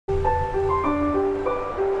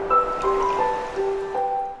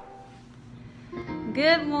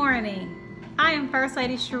morning. I am First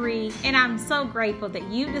Lady Cherie, and I'm so grateful that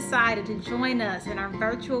you decided to join us in our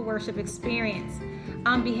virtual worship experience.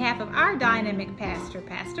 On behalf of our dynamic pastor,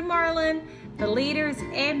 Pastor Marlon, the leaders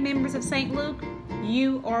and members of St. Luke,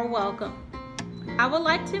 you are welcome. I would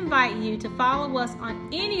like to invite you to follow us on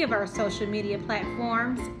any of our social media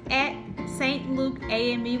platforms at St. Luke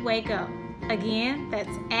AME Waco. Again,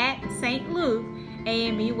 that's at St. Luke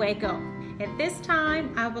AME Waco. At this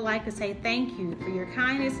time, I would like to say thank you for your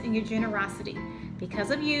kindness and your generosity. Because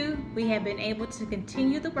of you, we have been able to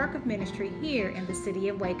continue the work of ministry here in the city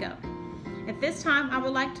of Waco. At this time, I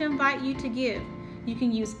would like to invite you to give. You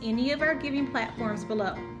can use any of our giving platforms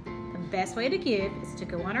below. The best way to give is to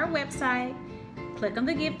go on our website, click on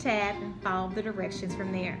the Give tab, and follow the directions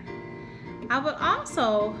from there. I would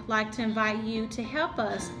also like to invite you to help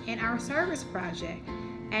us in our service project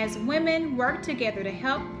as women work together to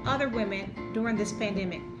help other women during this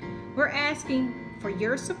pandemic. We're asking for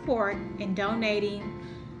your support in donating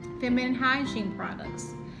feminine hygiene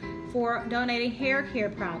products, for donating hair care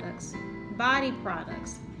products, body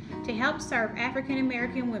products, to help serve African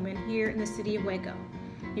American women here in the city of Waco.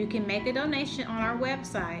 You can make a donation on our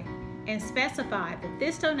website and specify that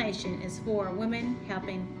this donation is for women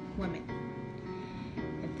helping women.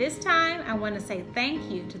 At this time, I want to say thank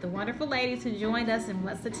you to the wonderful ladies who joined us in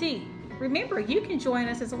What's the Tea. Remember, you can join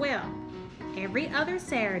us as well. Every other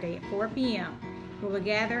Saturday at 4 p.m., we will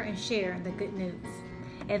gather and share the good news.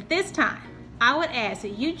 At this time, I would ask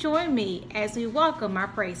that you join me as we welcome our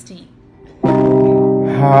praise team.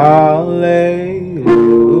 Hallelujah,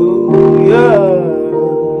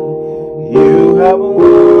 you have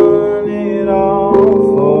won it all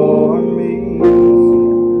for me.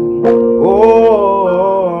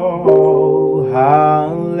 Oh,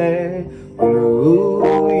 hallelujah,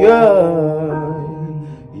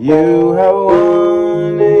 you have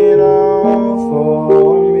won it all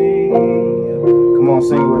for me. Come on,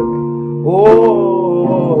 sing with me.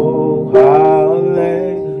 Oh, hallelujah,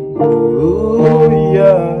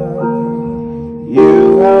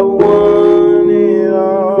 you have won it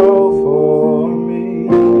all for me.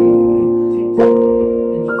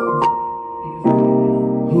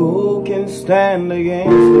 Who can stand against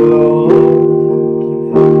the Lord?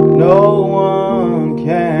 No one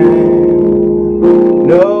can,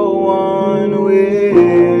 no one will.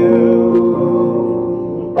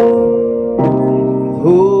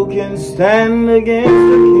 Who can stand against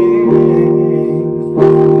the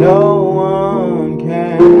King? No one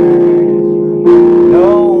can,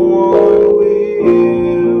 no one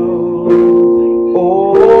will.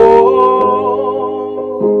 Oh,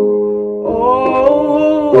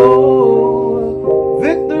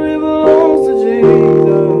 victory belongs to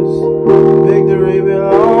Jesus. Victory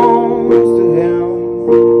belongs to Him.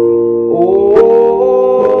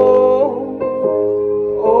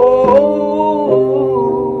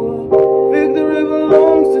 Victory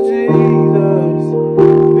belongs to Jesus.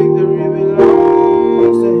 Victory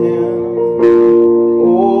belongs to Him.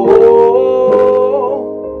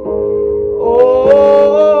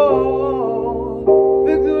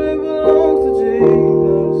 Victory belongs to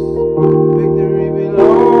Jesus. Victory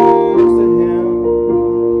belongs to Him.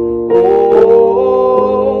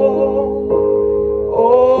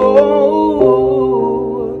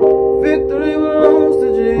 Victory belongs to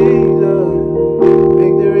Jesus.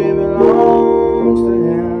 Victory belongs to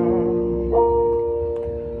Him.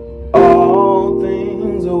 All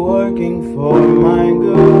things are working for my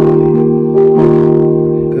good,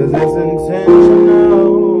 'cause it's intentional,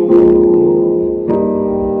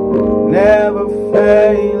 never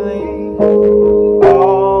failing.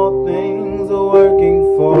 All things are working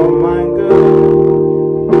for my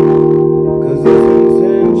good, 'cause it's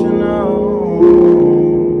intentional,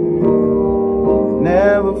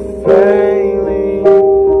 never failing.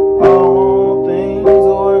 All things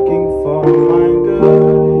are working for my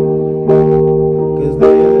good, 'cause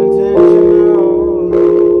they're intentional,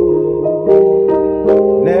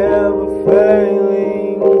 never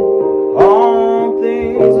failing. All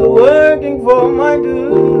things are working for my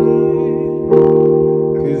good,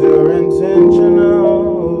 'cause you're intentional,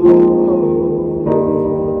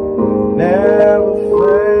 never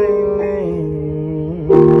failing.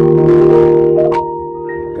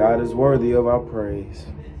 God is worthy of our praise.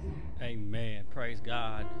 Amen. Praise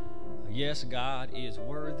God. Yes, God is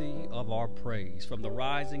worthy of our praise. From the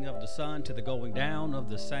rising of the sun to the going down of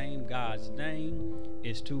the same, God's name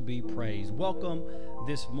is to be praised. Welcome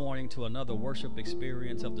this morning to another worship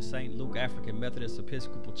experience of the St. Luke African Methodist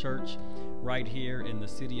Episcopal Church right here in the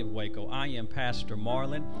city of Waco. I am Pastor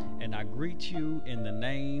Marlon, and I greet you in the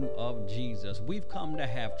name of Jesus. We've come to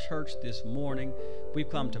have church this morning. We've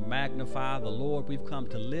come to magnify the Lord. We've come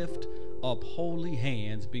to lift up holy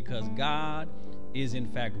hands because God is in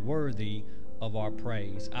fact worthy of our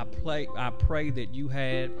praise. I pray that you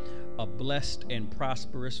had a blessed and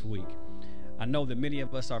prosperous week. I know that many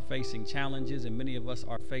of us are facing challenges and many of us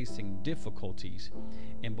are facing difficulties.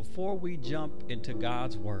 And before we jump into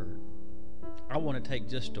God's word, I want to take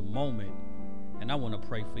just a moment and I want to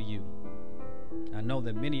pray for you. I know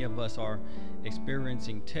that many of us are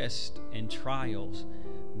experiencing tests and trials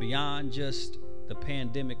beyond just the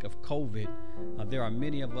pandemic of COVID. There are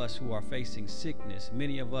many of us who are facing sickness,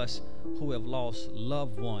 many of us who have lost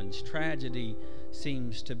loved ones. Tragedy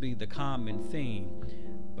seems to be the common theme.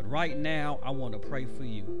 But right now, I want to pray for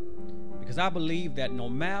you because I believe that no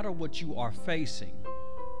matter what you are facing,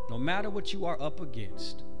 no matter what you are up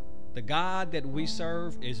against, the God that we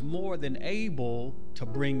serve is more than able to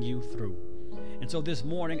bring you through. And so this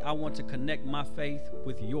morning, I want to connect my faith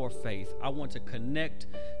with your faith. I want to connect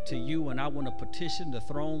to you, and I want to petition the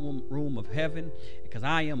throne room of heaven because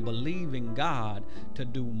I am believing God to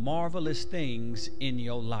do marvelous things in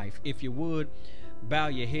your life. If you would, bow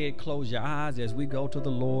your head, close your eyes as we go to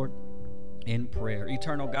the Lord in prayer.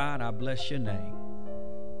 Eternal God, I bless your name.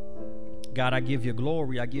 God, I give you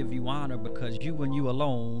glory, I give you honor because you and you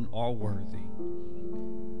alone are worthy.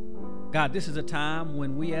 God, this is a time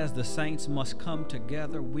when we as the saints must come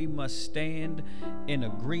together. We must stand in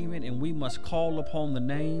agreement and we must call upon the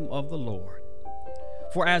name of the Lord.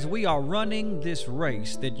 For as we are running this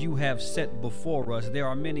race that you have set before us, there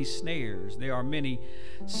are many snares, there are many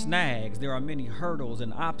snags, there are many hurdles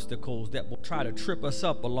and obstacles that will try to trip us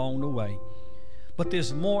up along the way. But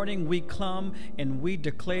this morning we come and we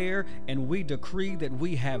declare and we decree that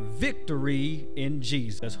we have victory in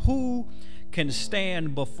Jesus. Who can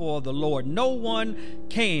stand before the Lord? No one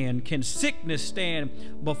can. Can sickness stand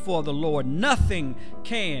before the Lord? Nothing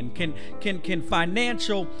can. Can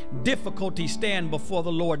financial difficulty stand before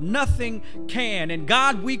the Lord? Nothing can. And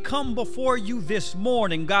God, we come before you this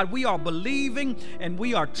morning. God, we are believing and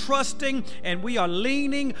we are trusting and we are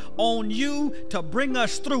leaning on you to bring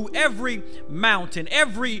us through every mountain,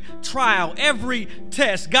 every trial, every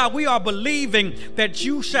test. God, we are believing that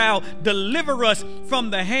you shall deliver us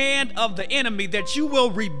from the hand of the enemy, that you will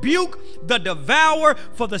rebuke the devourer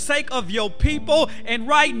for the sake of your people. And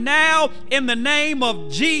right now, in the name of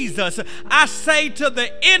Jesus, I say to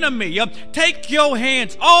the enemy, take your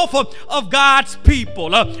hands off of God's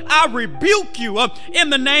people. I rebuke you in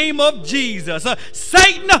the name of Jesus.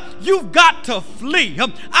 Satan, you've got to flee.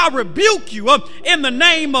 I rebuke you in the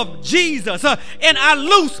name of Jesus. And I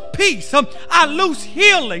loose peace. I loose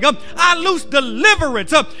healing. I loose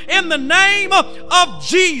deliverance in the name of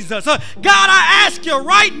Jesus. God, I ask you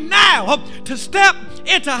right now to step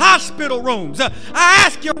into hospital rooms. I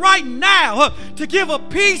ask you right now to give a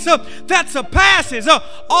peace that surpasses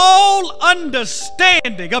all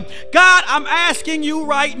understanding. God, I'm asking you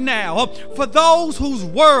right now for those whose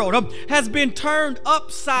world has been turned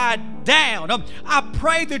upside down. I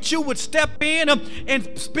pray that you would step in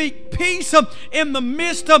and speak peace in the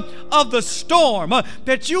midst of the storm,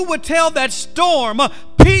 that you would tell that storm,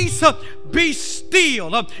 peace, be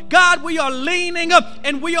still. God, we are leaning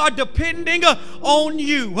and we are depending on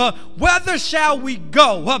you. Whither shall we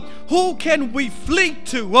go? Who can we flee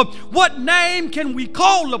to? What name can we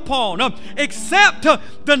call upon except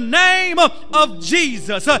the name of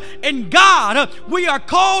Jesus? And God, we are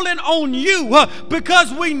calling on you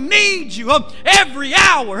because we need you every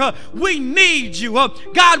hour. We need you.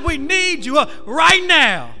 God, we need you right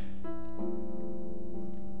now.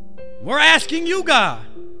 We're asking you, God,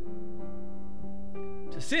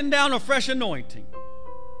 to send down a fresh anointing.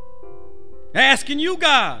 Asking you,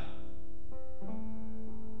 God,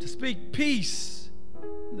 to speak peace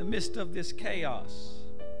in the midst of this chaos.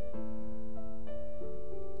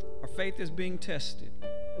 Our faith is being tested,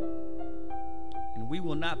 and we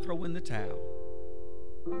will not throw in the towel.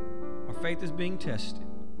 Our faith is being tested,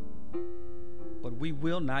 but we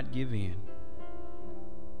will not give in.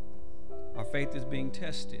 Our faith is being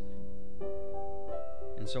tested,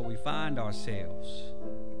 and so we find ourselves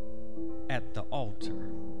at the altar,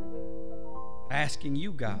 asking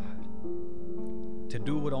you, God, to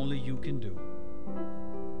do what only you can do.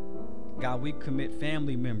 God, we commit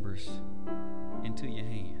family members into your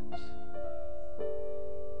hands.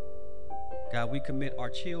 God, we commit our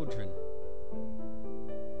children,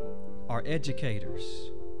 our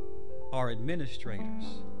educators, our administrators.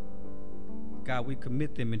 God, we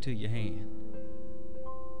commit them into your hand.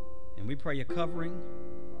 And we pray your covering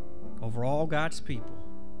over all God's people,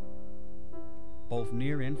 both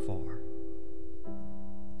near and far,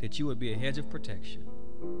 that you would be a hedge of protection.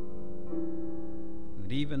 And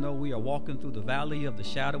that even though we are walking through the valley of the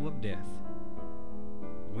shadow of death,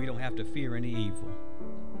 we don't have to fear any evil.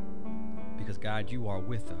 Because God, you are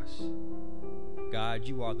with us. God,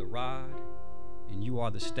 you are the rod and you are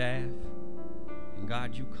the staff. And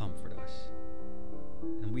God, you comfort us.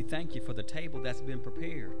 And we thank you for the table that's been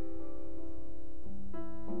prepared.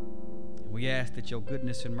 And we ask that your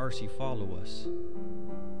goodness and mercy follow us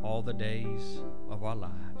all the days of our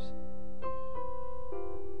lives.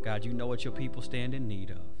 God, you know what your people stand in need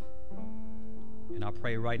of. And I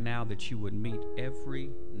pray right now that you would meet every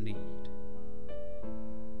need.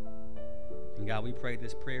 And God, we pray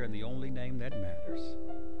this prayer in the only name that matters.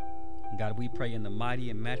 And God, we pray in the mighty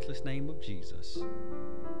and matchless name of Jesus.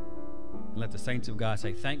 And let the saints of God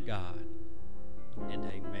say, thank God and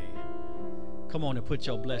amen. Come on and put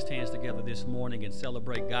your blessed hands together this morning and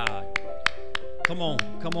celebrate God. Come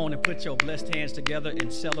on and put your blessed hands together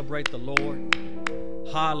and celebrate the Lord.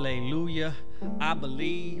 Hallelujah. I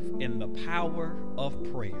believe in the power of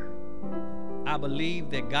prayer. I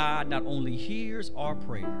believe that God not only hears our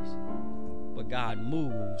prayers, but God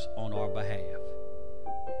moves on our behalf.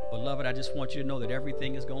 Beloved, I just want you to know that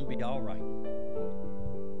everything is going to be all right.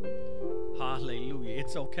 Hallelujah.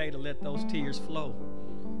 It's okay to let those tears flow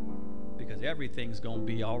because everything's going to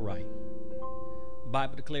be all right. The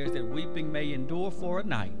Bible declares that weeping may endure for a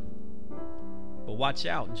night, but watch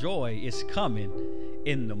out, joy is coming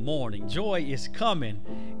in the morning. Joy is coming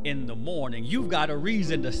in the morning. You've got a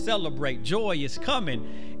reason to celebrate. Joy is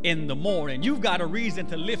coming in the morning. You've got a reason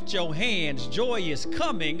to lift your hands. Joy is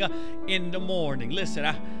coming in the morning.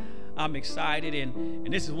 Listen, I'm excited, and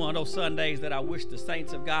this is one of those Sundays that I wish the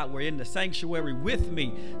saints of God were in the sanctuary with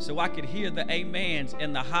me so I could hear the amens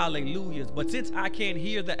and the hallelujahs. But since I can't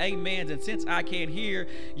hear the amens and since I can't hear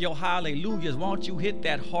your hallelujahs, why don't you hit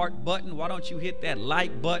that heart button? Why don't you hit that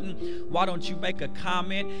like button? Why don't you make a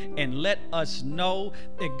comment and let us know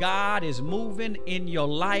that God is moving in your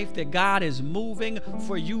life, that God is moving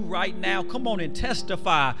for you right now? Come on and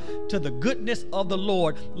testify to the goodness of the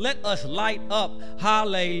Lord. Let us light up,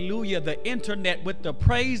 hallelujah, the internet with the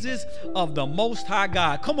praises of the Most High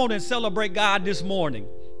God. Come on and celebrate God this morning,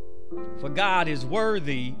 for God is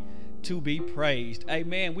worthy to be praised.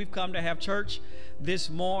 Amen. We've come to have church this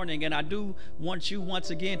morning, and I do want you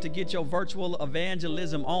once again to get your virtual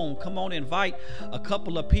evangelism on. Come on, invite a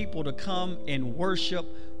couple of people to come and worship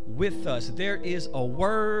with us. There is a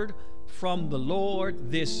word from the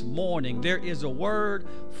Lord this morning. There is a word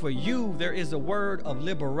for you. There is a word of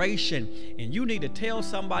liberation, and you need to tell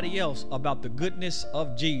somebody else about the goodness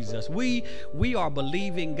of Jesus. We are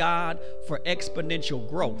believing God for exponential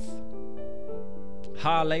growth.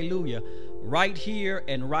 Hallelujah. Right here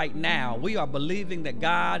and right now, we are believing that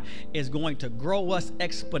God is going to grow us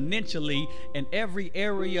exponentially in every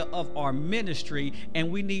area of our ministry,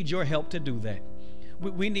 and we need your help to do that.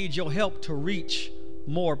 We need your help to reach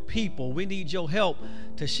more people. We need your help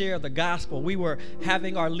to share the gospel. We were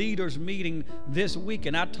having our leaders meeting this week,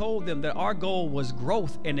 and I told them that our goal was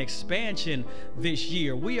growth and expansion this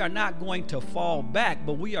year. We are not going to fall back,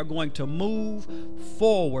 but we are going to move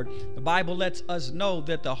forward. The Bible lets us know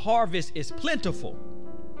that the harvest is plentiful,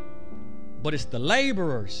 but it's the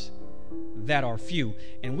laborers that are few.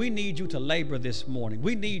 And we need you to labor this morning.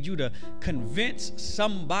 We need you to convince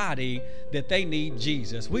somebody that they need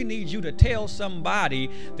Jesus. We need you to tell somebody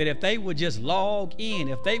that if they would just log in,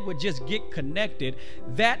 if they would just get connected,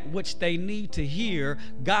 that which they need to hear,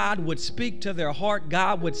 God would speak to their heart.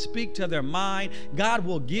 God would speak to their mind. God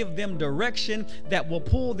will give them direction that will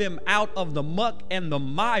pull them out of the muck and the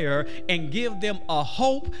mire and give them a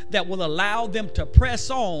hope that will allow them to press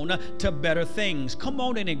on to better things. Come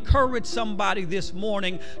on and encourage somebody this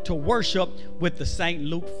morning to worship with the St.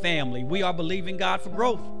 Luke family. We are believing God for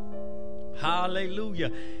growth.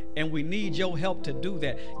 Hallelujah. And we need your help to do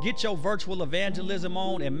that. Get your virtual evangelism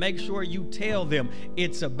on and make sure you tell them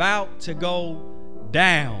it's about to go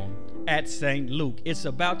down at St. Luke. It's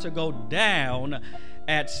about to go down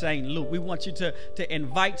at St. Luke. We want you to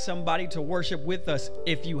invite somebody to worship with us.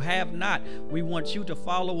 If you have not, we want you to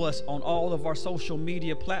follow us on all of our social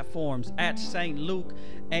media platforms at St. Luke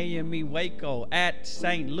AME Waco, at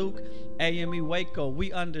St. Luke AME Waco.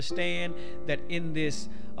 We understand that in this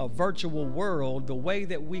a virtual world, the way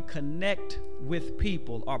that we connect with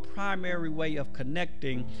people, our primary way of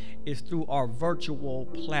connecting is through our virtual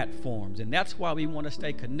platforms. And that's why we want to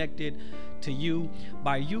stay connected to you.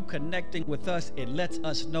 By you connecting with us, it lets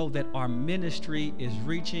us know that our ministry is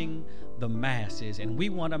reaching the masses. And we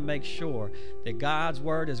want to make sure that God's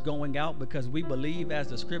word is going out, because we believe, as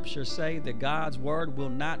the scriptures say, that God's word will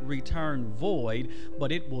not return void,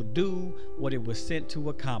 but it will do what it was sent to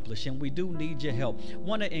accomplish. And we do need your help.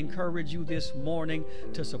 Want to encourage you this morning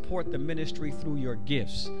to support the ministry through your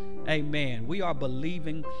gifts. Amen. We are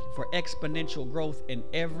believing for exponential growth in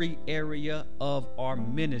every area of our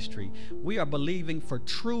ministry. We are believing for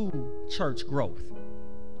true church growth.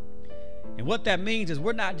 And what that means is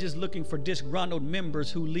we're not just looking for disgruntled members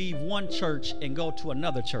who leave one church and go to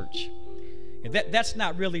another church. That's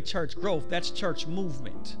not really church growth. That's church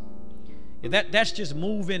movement. That's just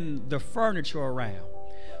moving the furniture around.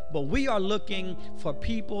 But we are looking for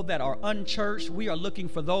people that are unchurched. We are looking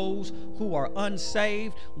for those who are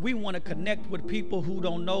unsaved. We want to connect with people who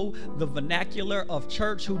don't know the vernacular of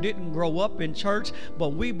church, who didn't grow up in church, but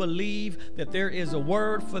we believe that there is a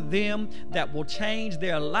word for them that will change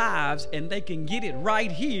their lives, and they can get it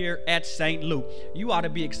right here at St. Luke. You ought to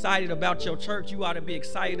be excited about your church. You ought to be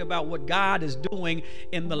excited about what God is doing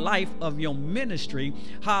in the life of your ministry.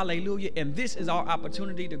 Hallelujah. And this is our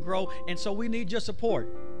opportunity to grow, and so we need your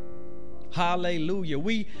support. Hallelujah.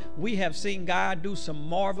 We have seen God do some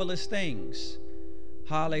marvelous things,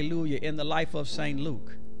 hallelujah, in the life of St.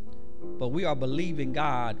 Luke. But we are believing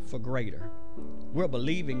God for greater. We're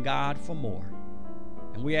believing God for more.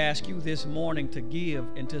 And we ask you this morning to give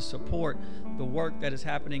and to support the work that is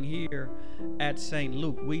happening here at St.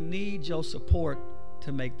 Luke. We need your support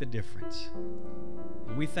to make the difference.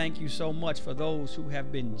 And we thank you so much for those who have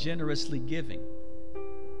been generously giving.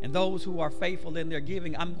 And those who are faithful in their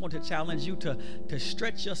giving, I'm going to challenge you to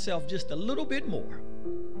stretch yourself just a little bit more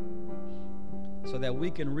so that we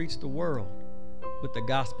can reach the world with the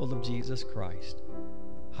gospel of Jesus Christ.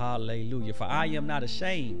 Hallelujah. For I am not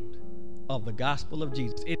ashamed of the gospel of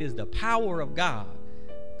Jesus. It is the power of God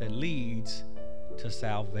that leads to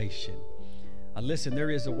salvation. Listen, there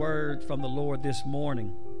is a word from the Lord this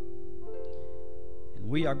morning. And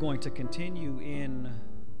we are going to continue in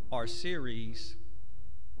our series,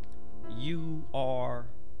 You Are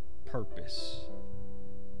Purpose.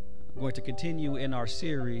 I'm going to continue in our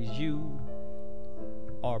series, You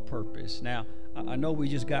Are Purpose. Now, I know we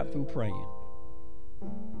just got through praying,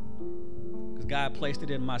 because God placed it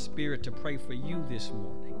in my spirit to pray for you this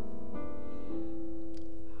morning.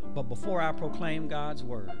 But before I proclaim God's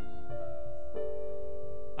word,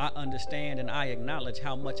 I understand and I acknowledge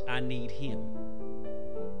how much I need Him.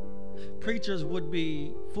 Preachers would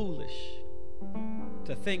be foolish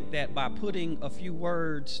to think that by putting a few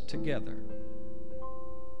words together,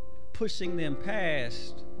 pushing them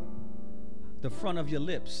past the front of your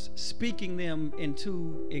lips, speaking them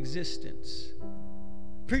into existence.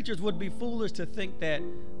 Preachers would be foolish to think that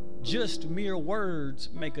just mere words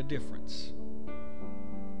make a difference.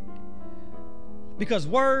 Because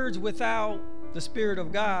words without the Spirit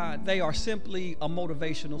of God, they are simply a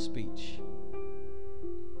motivational speech.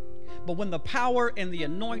 But when the power and the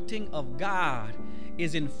anointing of God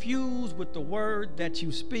is infused with the word that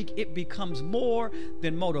you speak, it becomes more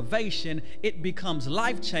than motivation. It becomes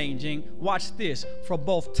life-changing, watch this, for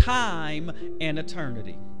both time and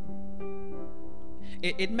eternity.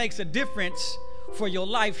 It makes a difference for your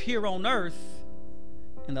life here on earth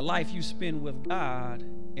and the life you spend with God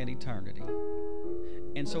in eternity.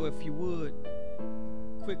 And so if you would,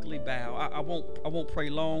 quickly bow. I won't pray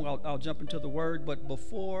long. I'll jump into the word, but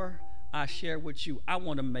before I share with you, I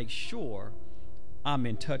want to make sure I'm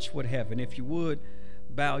in touch with heaven. If you would,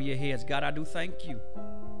 bow your heads. God, I do thank you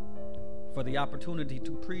for the opportunity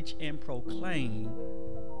to preach and proclaim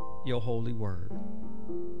your holy word.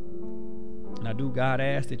 And I do, God,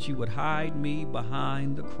 ask that you would hide me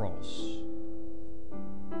behind the cross.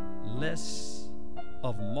 Less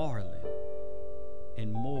of Marlon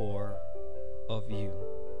and more of you.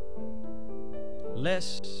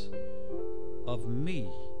 Less of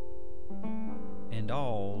me and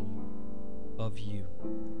all of you.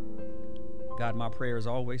 God, my prayer is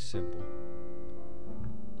always simple.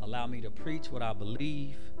 Allow me to preach what I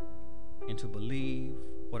believe and to believe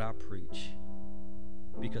what I preach.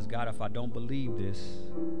 Because God, if I don't believe this,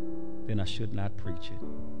 then I should not preach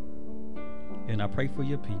it. And I pray for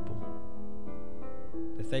your people,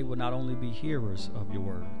 that they will not only be hearers of your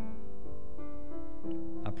word.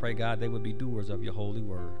 I pray, God, they would be doers of your holy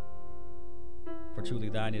word. For truly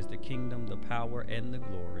thine is the kingdom, the power, and the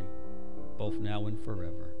glory, both now and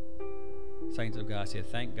forever. Saints of God said,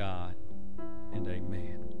 thank God and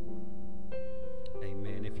amen.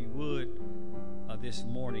 this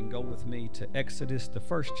morning, go with me to Exodus, the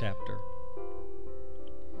first chapter,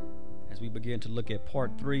 as we begin to look at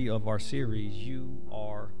part 3 of our series, You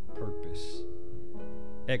Are Purpose.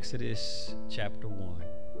 Exodus chapter 1.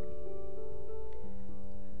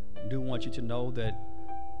 I do want you to know that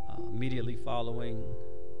immediately following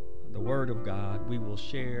the Word of God, we will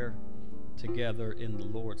share together in the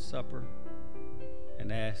Lord's Supper, and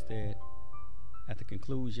ask that at the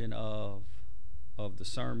conclusion of the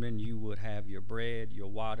sermon, you would have your bread, your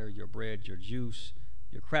water, your bread, your juice,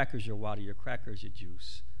 your crackers, your water, your crackers, your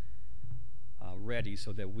juice ready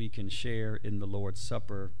so that we can share in the Lord's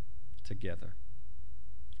Supper together.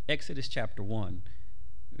 Exodus chapter 1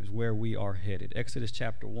 is where we are headed. Exodus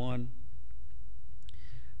chapter 1,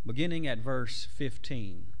 beginning at verse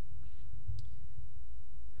 15.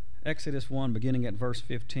 Exodus 1, beginning at verse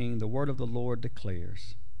 15, the word of the Lord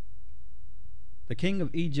declares, "The king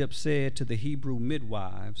of Egypt said to the Hebrew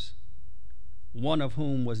midwives, one of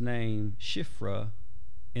whom was named Shiphrah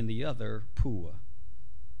and the other Puah,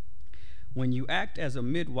 when you act as a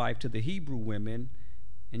midwife to the Hebrew women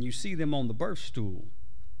and you see them on the birth stool,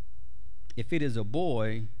 if it is a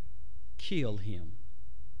boy, kill him.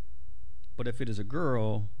 But if it is a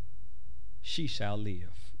girl, she shall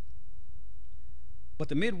live." But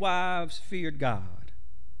the midwives feared God.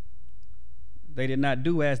 They did not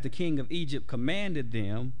do as the king of Egypt commanded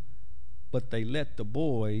them, but they let the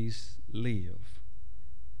boys live.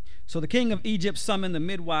 So the king of Egypt summoned the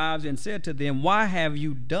midwives and said to them, "Why have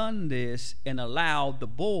you done this and allowed the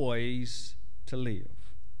boys to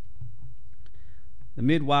live?" The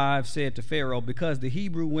midwives said to Pharaoh, "Because the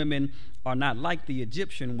Hebrew women are not like the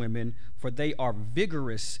Egyptian women, for they are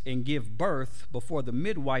vigorous and give birth before the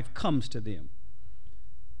midwife comes to them."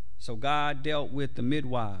 So God dealt with the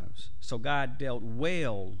midwives. So God dealt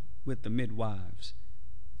well with the midwives,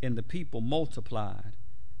 and the people multiplied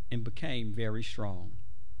and became very strong.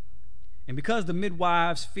 And because the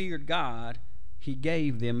midwives feared God, he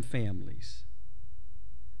gave them families.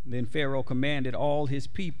 Then Pharaoh commanded all his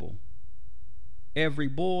people, "Every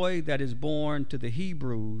boy that is born to the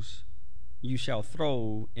Hebrews you shall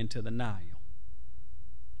throw into the Nile,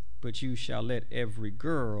 but you shall let every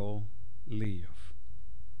girl live."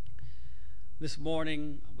 This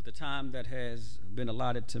morning, with the time that has been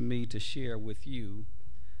allotted to me to share with you,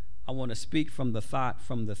 I want to speak from the thought,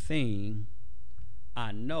 from the theme,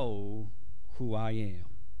 I know who I am.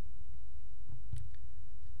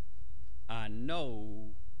 I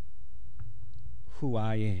know who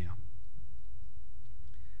I am.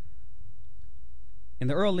 In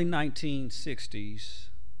the early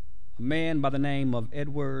 1960s, a man by the name of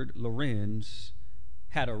Edward Lorenz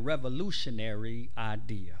had a revolutionary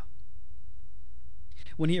idea.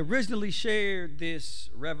 When he originally shared this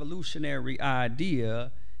revolutionary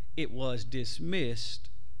idea, it was dismissed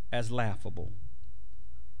as laughable.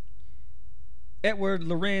 Edward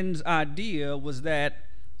Lorenz's idea was that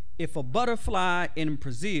if a butterfly in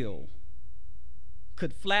Brazil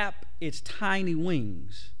could flap its tiny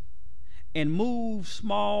wings and move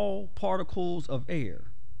small particles of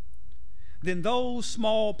air, then those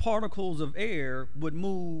small particles of air would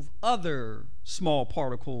move other small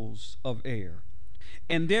particles of air.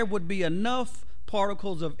 And there would be enough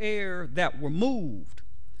particles of air that were moved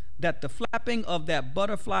that the flapping of that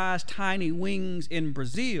butterfly's tiny wings in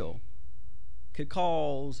Brazil could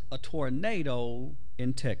cause a tornado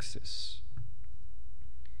in Texas.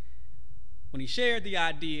 When he shared the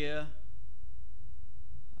idea,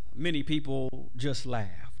 many people just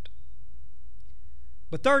laughed.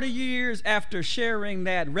 But 30 years after sharing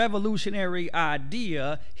that revolutionary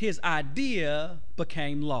idea, his idea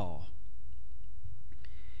became law.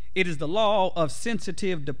 It is the law of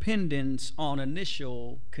sensitive dependence on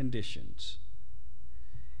initial conditions.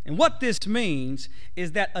 And what this means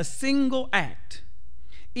is that a single act,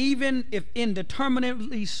 even if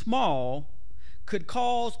indeterminately small, could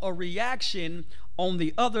cause a reaction on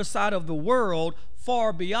the other side of the world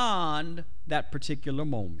far beyond that particular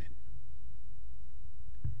moment.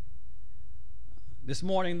 This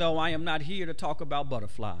morning, though, I am not here to talk about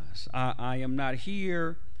butterflies. I am not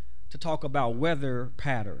here to talk about weather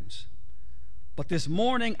patterns. But this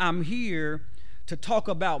morning, I'm here to talk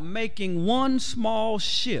about making one small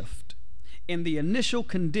shift in the initial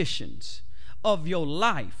conditions of your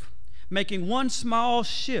life, making one small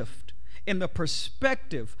shift in the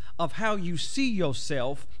perspective of how you see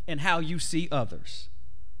yourself and how you see others.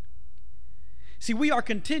 See, we are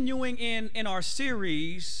continuing in our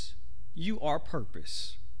series, You Are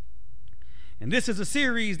Purpose. And this is a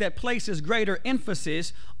series that places greater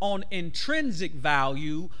emphasis on intrinsic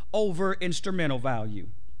value over instrumental value.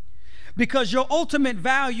 Because your ultimate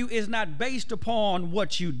value is not based upon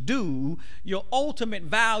what you do. Your ultimate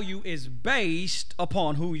value is based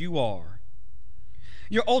upon who you are.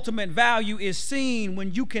 Your ultimate value is seen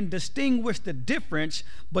when you can distinguish the difference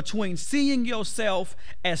between seeing yourself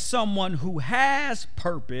as someone who has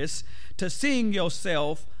purpose to seeing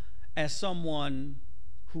yourself as someone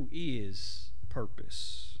who is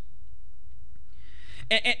purpose.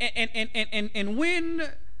 And when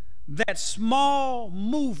that small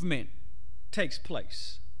movement takes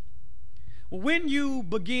place, when you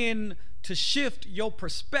begin to shift your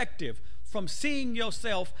perspective from seeing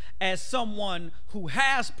yourself as someone who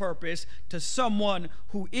has purpose to someone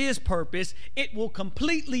who is purpose, it will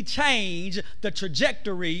completely change the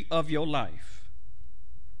trajectory of your life.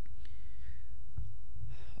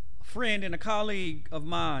 A friend and a colleague of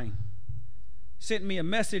mine sent me a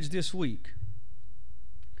message this week.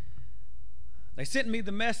 They sent me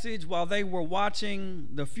the message while they were watching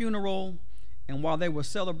the funeral and while they were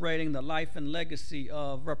celebrating the life and legacy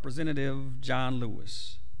of Representative John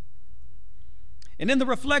Lewis. And in the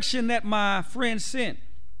reflection that my friend sent,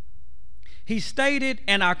 he stated,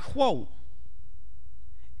 and I quote,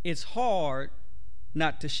 "It's hard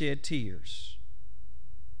not to shed tears.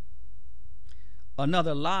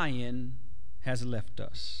 Another lion has left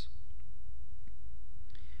us."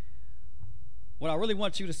 What I really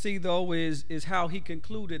want you to see, though, is how he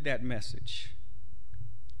concluded that message.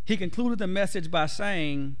 He concluded the message by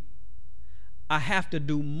saying, "I have to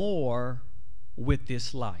do more with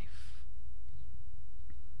this life."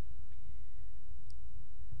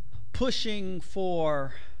 Pushing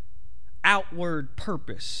for outward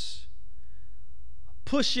purpose,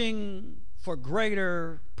 pushing for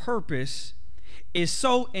greater purpose is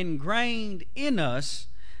so ingrained in us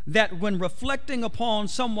that when reflecting upon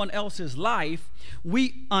someone else's life,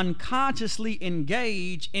 we unconsciously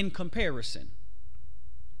engage in comparison.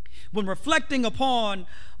 When reflecting upon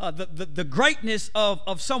the greatness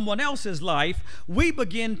of someone else's life, we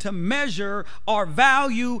begin to measure our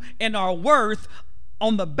value and our worth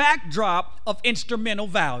on the backdrop of instrumental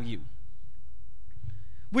value.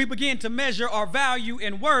 We begin to measure our value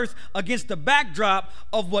and worth against the backdrop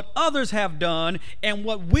of what others have done and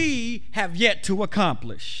what we have yet to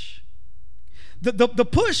accomplish. The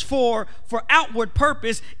push for outward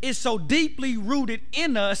purpose is so deeply rooted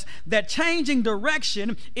in us that changing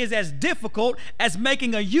direction is as difficult as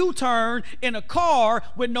making a U-turn in a car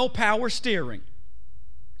with no power steering.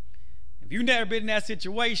 If you've never been in that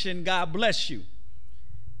situation, God bless you.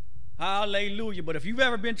 Hallelujah. But if you've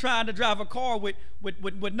ever been trying to drive a car with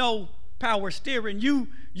no power steering, you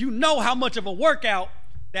know how much of a workout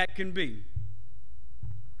that can be.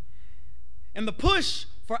 And the push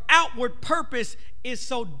for outward purpose is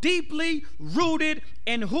so deeply rooted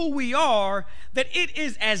in who we are that it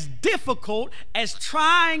is as difficult as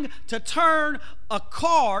trying to turn a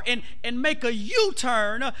car and make a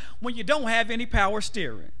U-turn when you don't have any power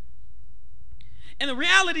steering. And the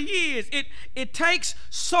reality is, it takes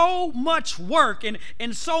so much work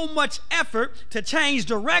and so much effort to change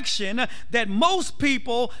direction that most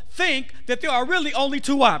people think that there are really only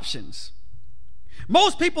two options.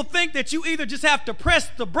 Most people think that you either just have to press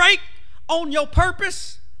the brake on your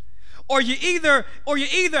purpose, or you either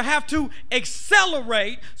have to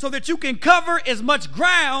accelerate so that you can cover as much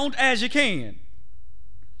ground as you can.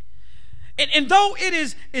 And though it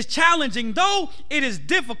is challenging, though it is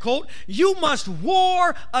difficult, you must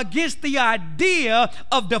war against the idea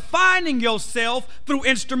of defining yourself through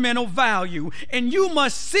instrumental value. And you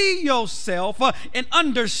must see yourself and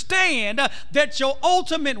understand that your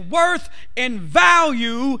ultimate worth and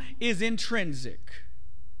value is intrinsic.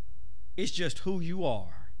 It's just who you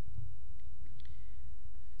are.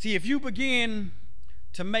 See, if you begin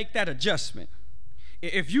to make that adjustment,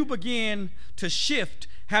 if you begin to shift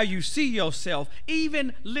how you see yourself,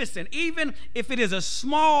 even if it is a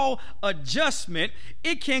small adjustment,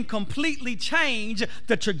 it can completely change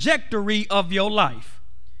the trajectory of your life.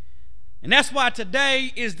 And that's why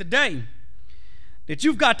today is the day that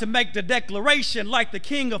you've got to make the declaration like the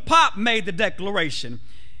king of pop made the declaration.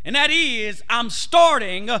 And that is, I'm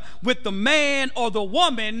starting with the man or the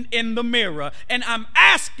woman in the mirror, and I'm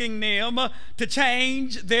asking them to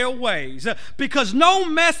change their ways. Because no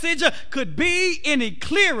message could be any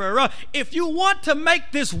clearer. If you want to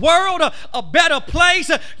make this world a better place,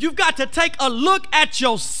 you've got to take a look at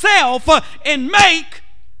yourself and make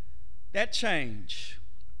that change.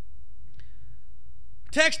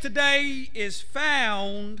 Text today is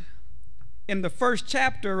found in the first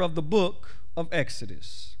chapter of the book of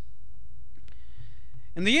Exodus.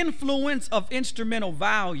 And the influence of instrumental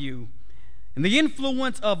value and the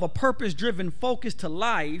influence of a purpose-driven focus to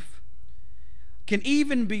life can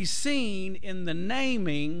even be seen in the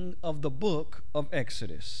naming of the book of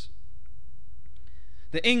Exodus.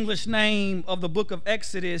 The English name of the book of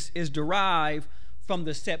Exodus is derived from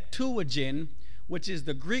the Septuagint, which is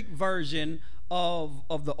the Greek version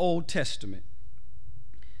of the Old Testament.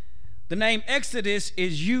 The name Exodus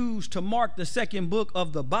is used to mark the second book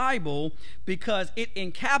of the Bible because it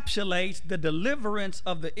encapsulates the deliverance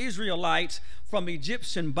of the Israelites from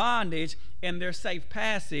Egyptian bondage and their safe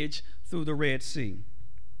passage through the Red Sea.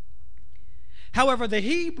 However, the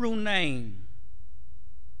Hebrew name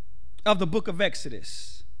of the book of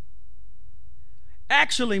Exodus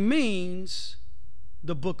actually means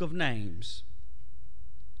the book of names.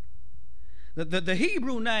 The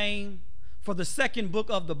Hebrew name for the second book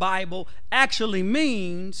of the Bible actually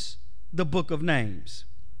means the book of names.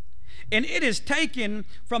 And it is taken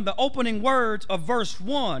from the opening words of verse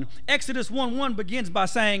 1. Exodus 1:1 begins by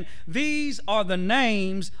saying, "These are the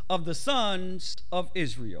names of the sons of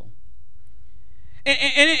Israel." And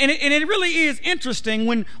it really is interesting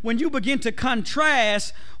when you begin to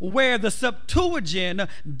contrast where the Septuagint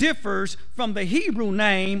differs from the Hebrew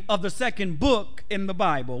name of the second book in the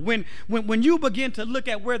Bible. When you begin to look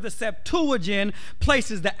at where the Septuagint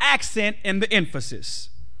places the accent and the emphasis.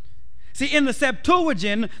 See, in the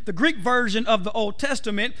Septuagint, the Greek version of the Old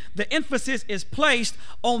Testament, the emphasis is placed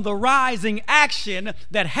on the rising action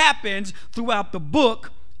that happens throughout the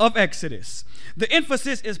book of Exodus. The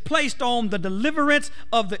emphasis is placed on the deliverance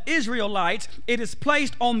of the Israelites. It is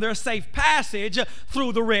placed on their safe passage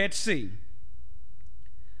through the Red Sea.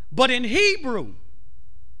 But in Hebrew,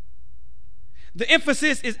 the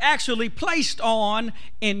emphasis is actually placed on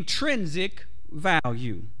intrinsic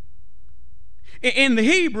value. In the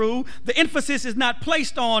Hebrew, the emphasis is not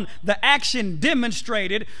placed on the action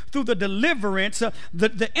demonstrated through the deliverance.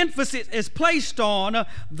 The emphasis is placed on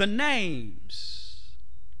the names.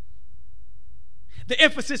 The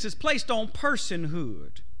emphasis is placed on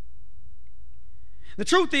personhood. The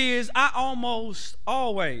truth is, I almost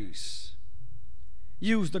always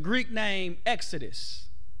use the Greek name Exodus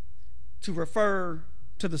to refer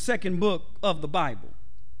to the second book of the Bible.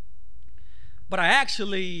 But I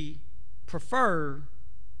actually prefer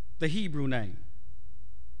the Hebrew name.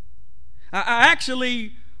 I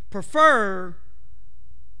actually prefer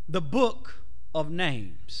the book of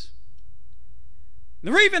names.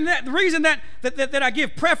 The reason that I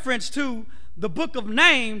give preference to the book of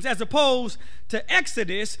names as opposed to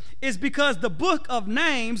Exodus is because the book of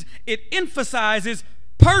names, it emphasizes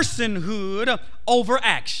personhood over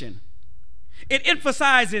action. It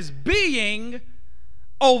emphasizes being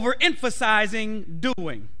over emphasizing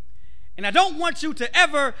doing. And I don't want you to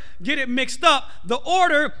ever get it mixed up. The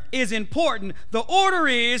order is important. The order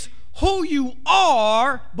is who you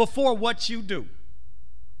are before what you do.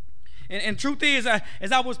 And truth is,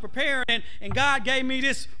 as I was preparing and God gave me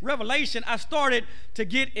this revelation, I started to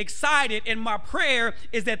get excited. And my prayer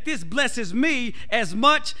is that this blesses me as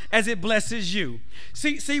much as it blesses you.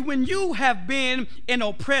 See, when you have been an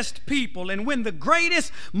oppressed people, and when the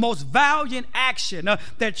greatest, most valiant action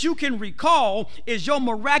that you can recall is your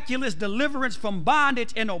miraculous deliverance from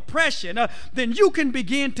bondage and oppression, then you can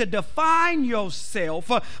begin to define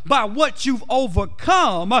yourself by what you've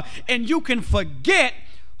overcome, and you can forget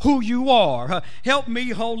who you are. Help me,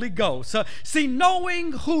 Holy Ghost. See,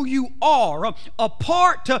 knowing who you are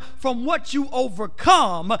apart from what you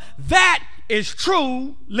overcome, that is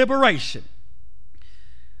true liberation.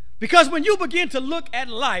 Because when you begin to look at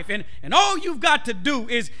life and all you've got to do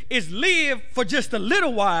is live for just a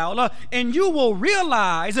little while, and you will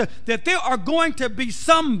realize that there are going to be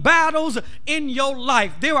some battles in your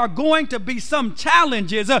life. There are going to be some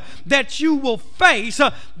challenges that you will face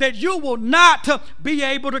that you will not be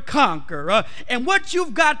able to conquer. And what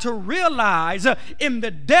you've got to realize in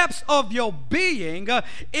the depths of your being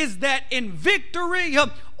is that in victory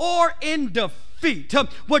or in defeat,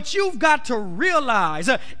 what you've got to realize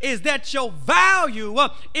is that your value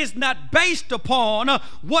is not based upon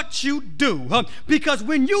what you do. Because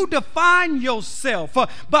when you define yourself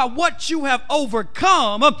by what you have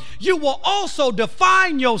overcome, you will also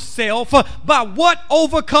define yourself by what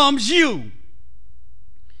overcomes you.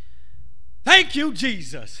 Thank you,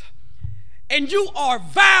 Jesus. And you are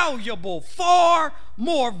valuable, far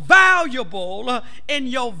more valuable, and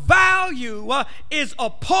your value is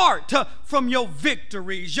apart from your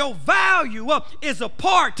victories. Your value is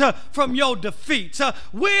apart from your defeats.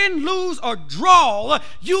 Win, lose, or draw,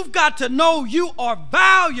 you've got to know you are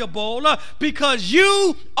valuable because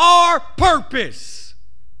you are purpose.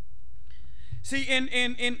 See,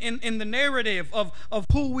 in the narrative of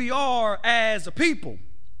who we are as a people,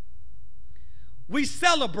 we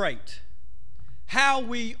celebrate how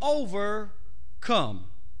we overcame. overcome.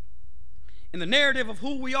 In the narrative of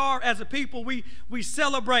who we are as a people, we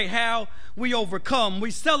celebrate how we overcome.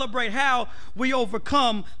 We celebrate how we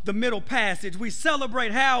overcome the Middle Passage. We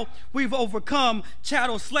celebrate how we've overcome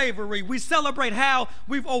chattel slavery. We celebrate how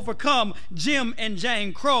we've overcome Jim and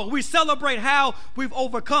Jane Crow. We celebrate how we've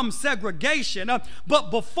overcome segregation.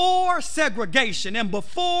 But before segregation and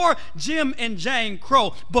before Jim and Jane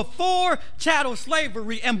Crow, before chattel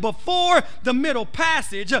slavery and before the Middle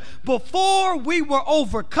Passage, before we were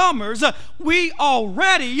overcomers, we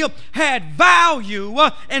already had value.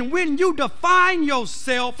 And when you define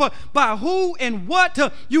yourself by who and what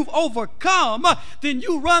you've overcome, then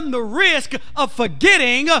you run the risk of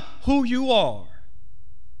forgetting who you are.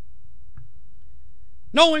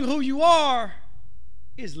 Knowing who you are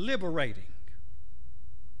is liberating.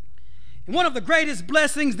 And one of the greatest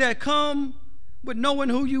blessings that come with knowing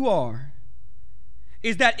who you are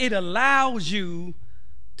is that it allows you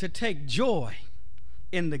to take joy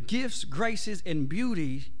in the gifts, graces, and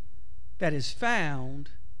beauty that is found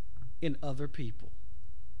in other people.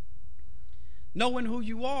 Knowing who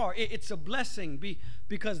you are, it's a blessing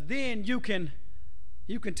because then you can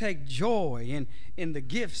take joy in the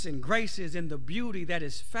gifts and graces and the beauty that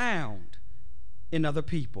is found in other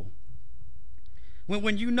people.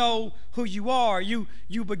 When you know who you are, you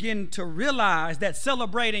begin to realize that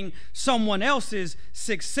celebrating someone else's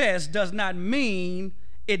success does not mean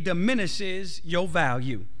it diminishes your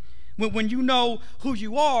value. When you know who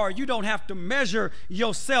you are, you don't have to measure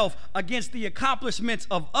yourself against the accomplishments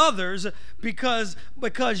of others because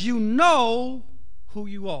you know who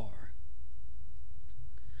you are.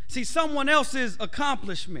 See, someone else's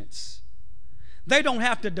accomplishments, they don't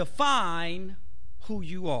have to define who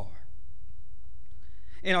you are.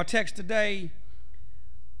 In our text today,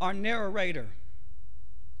 our narrator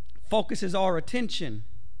focuses our attention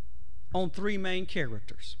on three main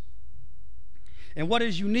characters. And what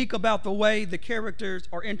is unique about the way the characters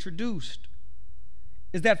are introduced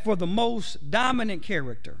is that for the most dominant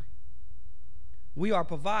character, we are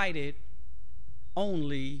provided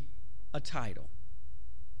only a title.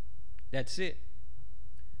 That's it.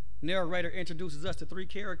 Narrator introduces us to three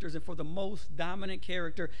characters, and for the most dominant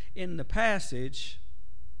character in the passage,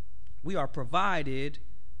 we are provided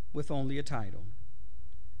with only a title.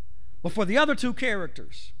 But for the other two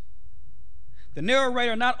characters, the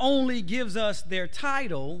narrator not only gives us their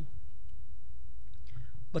title,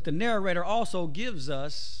 but the narrator also gives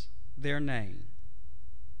us their name.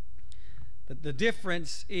 The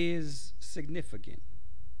difference is significant.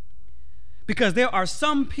 Because there are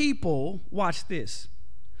some people, watch this,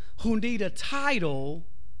 who need a title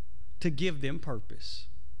to give them purpose.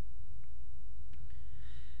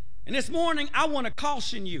 And this morning, I want to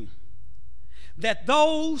caution you that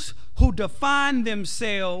those who define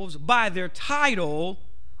themselves by their title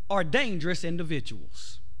are dangerous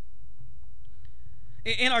individuals.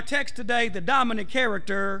 In our text today, the dominant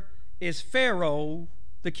character is Pharaoh,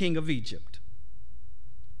 the king of Egypt.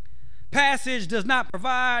 Passage does not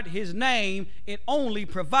provide his name, it only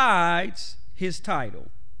provides his title.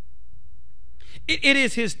 It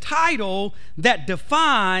is his title that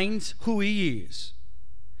defines who he is.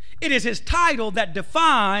 It is his title that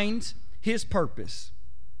defines his purpose.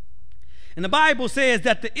 And the Bible says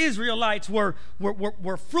that the Israelites were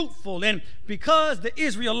fruitful, and because the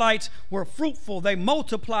Israelites were fruitful, they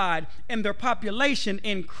multiplied and their population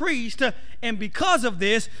increased, and because of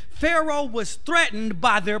this, Pharaoh was threatened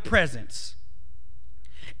by their presence.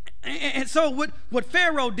 And so what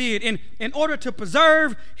Pharaoh did in order to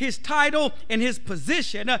preserve his title and his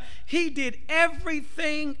position, he did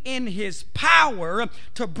everything in his power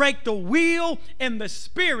to break the will and the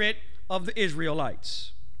spirit of the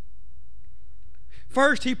Israelites.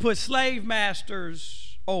 First, he put slave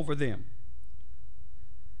masters over them.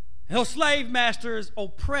 And those slave masters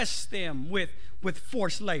oppressed them with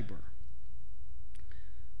forced labor.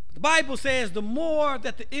 The Bible says the more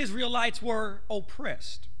that the Israelites were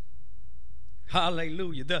oppressed,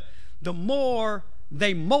 hallelujah, the more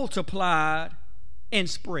they multiplied and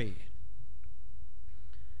spread.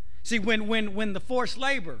 See, when the forced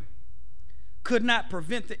labor could not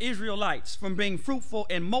prevent the Israelites from being fruitful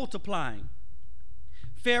and multiplying,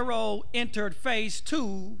 Pharaoh entered phase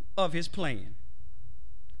 2 of his plan.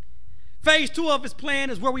 Phase 2 of his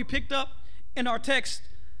plan is where we picked up in our text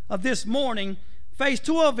of this morning. Phase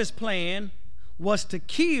 2 of his plan was to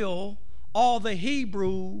kill all the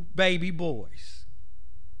Hebrew baby boys.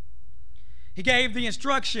 He gave the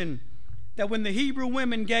instruction that when the Hebrew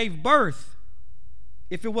women gave birth,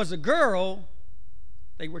 if it was a girl,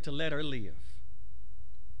 they were to let her live.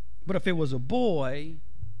 But if it was a boy,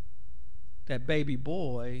 that baby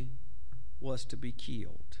boy was to be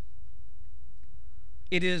killed.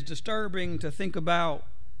 it is disturbing to think about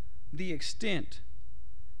the extent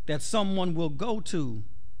that someone will go to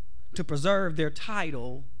preserve their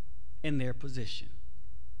title and their position.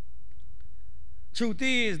 Truth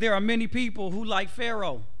is, there are many people who, like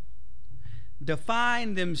Pharaoh,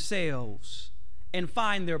 define themselves and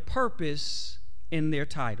find their purpose in their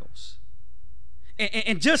titles.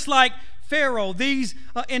 And just like Pharaoh, these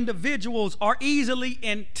individuals are easily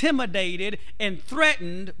intimidated and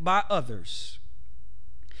threatened by others.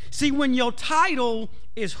 See, when your title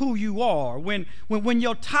is who you are, when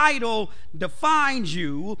your title defines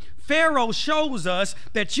you, Pharaoh shows us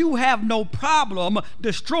that you have no problem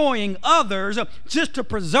destroying others just to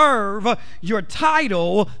preserve your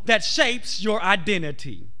title that shapes your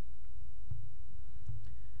identity.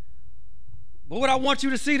 But what I want you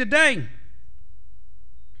to see today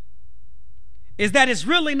is that it's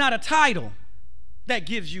really not a title that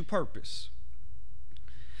gives you purpose.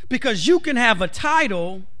 Because you can have a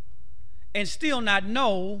title and still not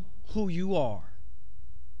know who you are.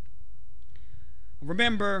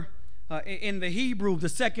 Remember, in the Hebrew, the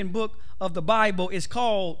second book of the Bible is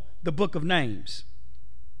called the Book of Names.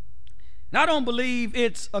 And I don't believe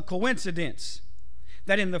it's a coincidence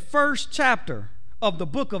that in the first chapter of the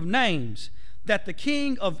Book of Names, that the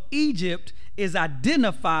king of Egypt is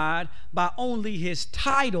identified by only his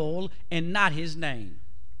title and not his name.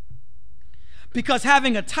 Because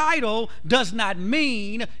having a title does not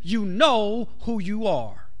mean you know who you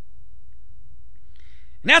are.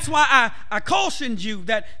 And that's why I cautioned you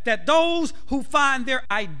that those who find their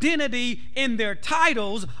identity in their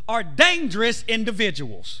titles are dangerous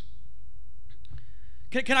individuals.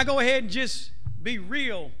 Can I go ahead and just be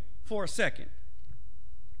real for a second?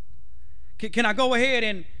 Can I go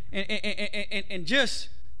ahead and just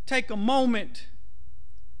take a moment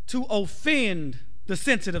to offend the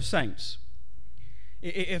sensitive saints?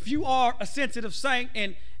 If you are a sensitive saint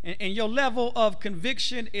and your level of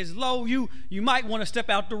conviction is low, you might want to step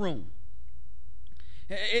out the room.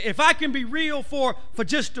 If I can be real for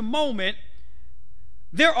just a moment,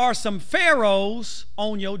 there are some pharaohs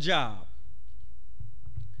on your job.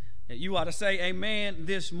 You ought to say amen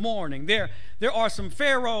this morning. There are some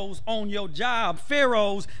pharaohs on your job,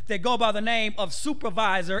 pharaohs that go by the name of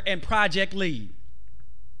supervisor and project lead.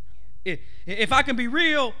 If I can be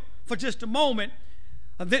real for just a moment,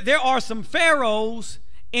 there are some pharaohs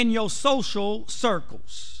in your social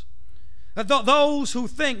circles. Those who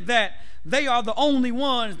think that they are the only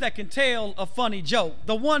ones that can tell a funny joke.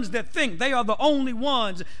 The ones that think they are the only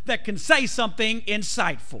ones that can say something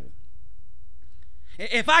insightful.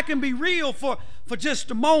 If I can be real for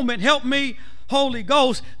just a moment, help me, Holy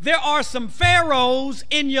Ghost. There are some pharaohs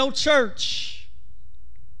in your church.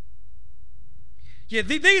 Yeah,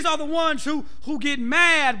 these are the ones who get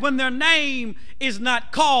mad when their name is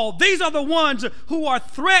not called. These are the ones who are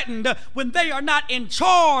threatened when they are not in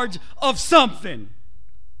charge of something.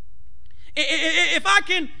 If I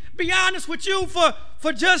can be honest with you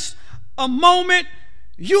for just a moment,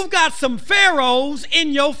 you've got some pharaohs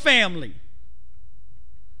in your family.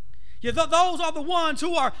 Yeah, those are the ones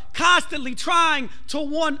who are constantly trying to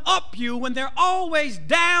one-up you when they're always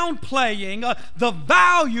downplaying the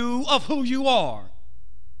value of who you are.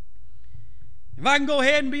 If I can go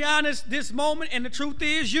ahead and be honest this moment, and the truth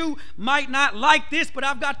is you might not like this, but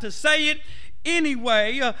I've got to say it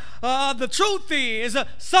anyway. The truth is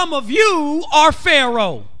some of you are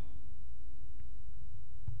Pharaoh.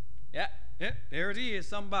 Yeah, there it is.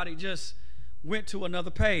 Somebody just went to another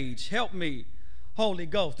page. Help me, Holy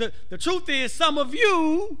Ghost. The truth is some of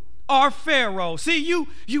you are Pharaoh. See,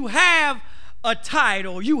 you have a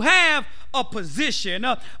title, you have a position,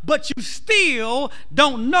 but you still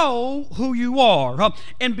don't know who you are.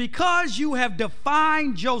 And because you have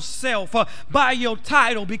defined yourself by your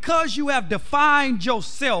title, because you have defined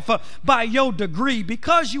yourself by your degree,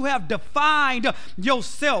 because you have defined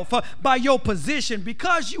yourself by your position,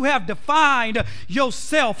 because you have defined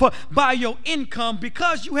yourself by your income,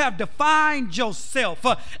 because you have defined yourself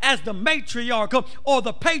as the matriarch or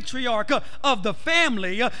the patriarch of the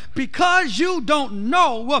family, because you don't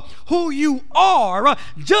know who you are,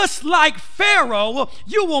 just like Pharaoh,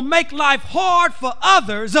 you will make life hard for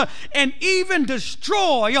others and even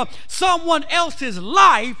destroy someone else's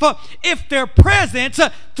life if their presence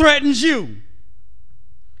threatens you.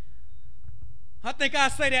 I think I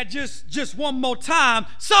say that just one more time.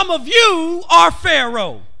 Some of you are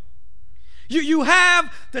Pharaoh. You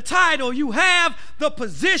have the title, you have the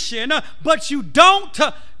position, but you don't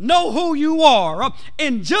know who you are.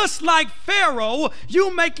 And just like Pharaoh,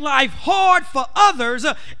 you make life hard for others,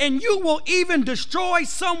 and you will even destroy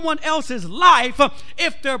someone else's life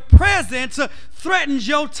if their presence threatens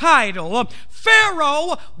your title.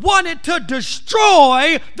 Pharaoh wanted to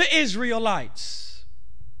destroy the Israelites.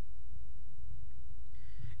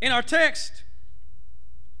 In our text,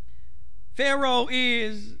 Pharaoh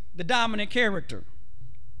is the dominant character.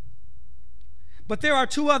 But there are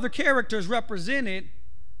two other characters represented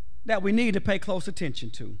that we need to pay close attention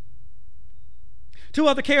to. Two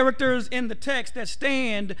other characters in the text that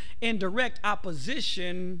stand in direct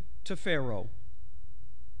opposition to Pharaoh.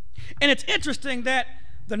 And it's interesting that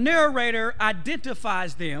the narrator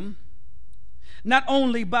identifies them not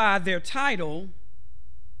only by their title,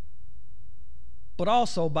 but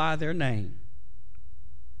also by their name.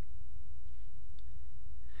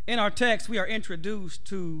 In our text, we are introduced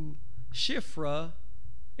to Shiphrah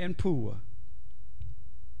and Puah.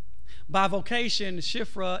 By vocation,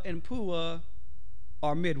 Shiphrah and Puah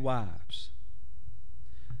are midwives.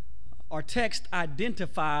 Our text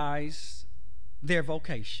identifies their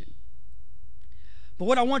vocation. But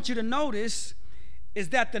what I want you to notice is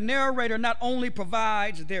that the narrator not only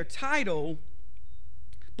provides their title,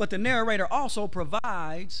 but the narrator also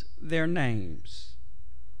provides their names.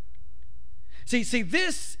 See,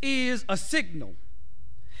 this is a signal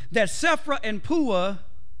that Shiphrah and Puah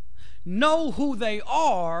know who they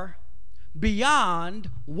are beyond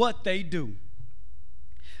what they do.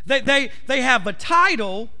 They have a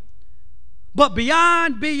title, but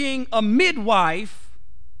beyond being a midwife,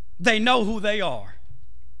 they know who they are.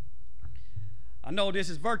 I know this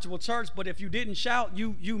is virtual church, but if you didn't shout,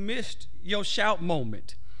 you missed your shout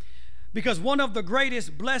moment. Because one of the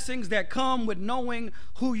greatest blessings that come with knowing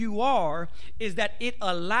who you are is that it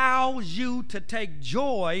allows you to take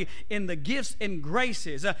joy in the gifts and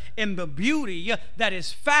graces, in the beauty that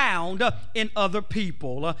is found in other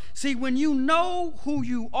people. See, when you know who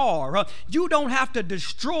you are, you don't have to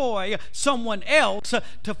destroy someone else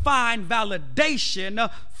to find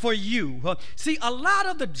validation for you. See, a lot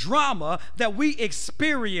of the drama that we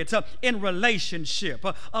experience in relationship,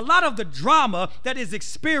 a lot of the drama that is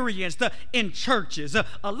experienced in churches,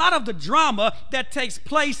 a lot of the drama that takes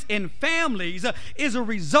place in families is a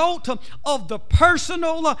result of the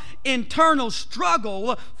personal internal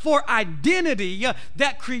struggle for identity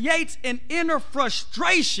that creates an inner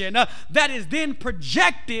frustration that is then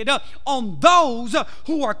projected on those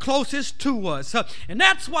who are closest to us. And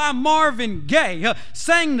that's why Marvin Gaye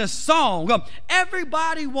sang the song,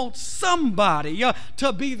 "Everybody wants somebody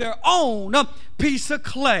to be their own piece of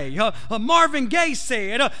clay." Marvin Gaye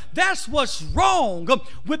said, that's what's wrong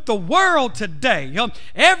with the world today.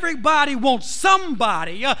 Everybody wants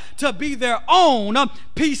somebody to be their own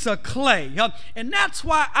piece of clay. And that's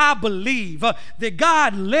why I believe that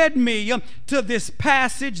God led me to this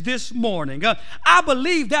passage this morning. I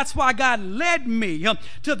believe that's why God led me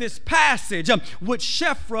to this passage with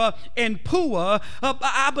Shiphrah and Puah.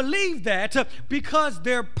 I believe that because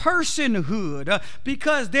their personhood,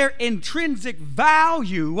 because their intrinsic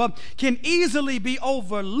value can easily be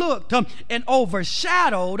overlooked and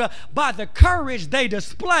overshadowed by the courage they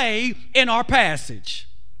display in our passage.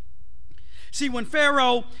 See, when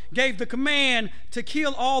Pharaoh gave the command to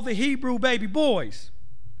kill all the Hebrew baby boys,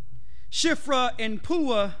 Shiphrah and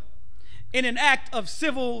Puah, in an act of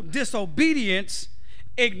civil disobedience,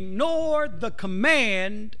 ignored the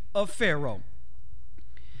command of Pharaoh.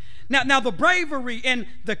 Now the bravery and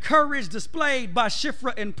the courage displayed by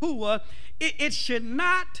Shiphrah and Puah, it should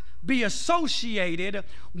not be associated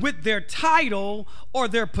with their title or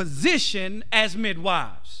their position as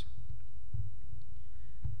midwives.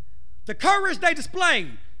 The courage they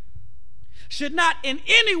displayed should not in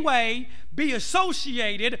any way be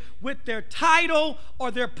associated with their title or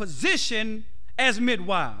their position as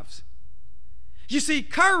midwives. You see,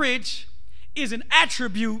 courage is an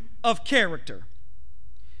attribute of character.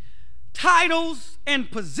 Titles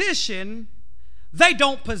and position, they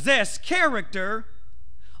don't possess character.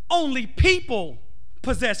 Only people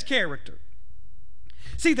possess character.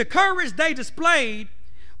 See, the courage they displayed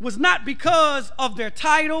was not because of their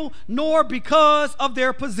title nor because of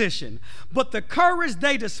their position, but the courage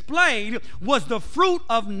they displayed was the fruit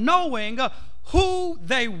of knowing who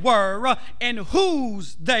they were and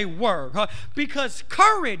whose they were. Because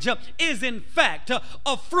courage is in fact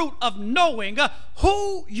a fruit of knowing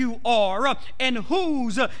who you are and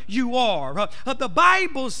whose you are. The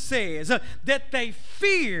Bible says that they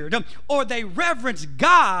feared or they reverenced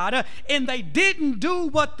God, and they didn't do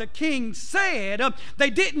what the king said. They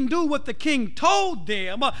didn't do what the king told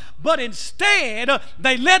them, but instead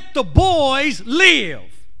they let the boys live.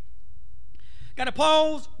 Got to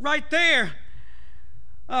pause right there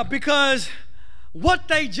because what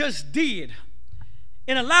they just did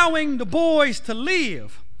in allowing the boys to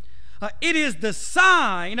live, it is the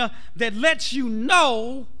sign that lets you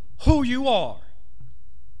know who you are.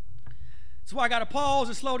 That's why I got to pause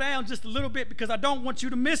and slow down just a little bit, because I don't want you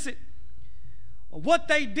to miss it. What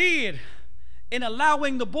they did in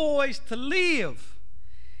allowing the boys to live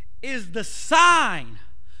is the sign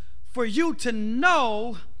for you to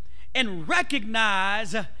know and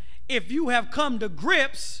recognize if you have come to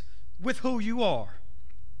grips with who you are.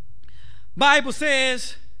 Bible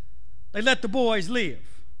says they let the boys live.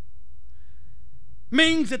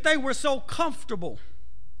 Means that they were so comfortable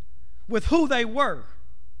with who they were.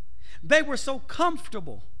 They were so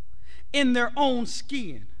comfortable in their own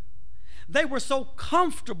skin. They were so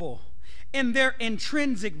comfortable in their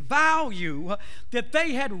intrinsic value that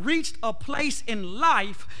they had reached a place in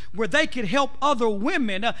life where they could help other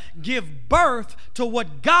women give birth to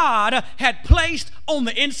what God had placed on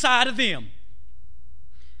the inside of them.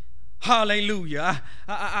 Hallelujah.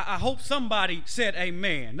 I hope somebody said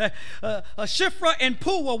amen. Shiphrah and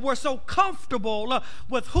Puah were so comfortable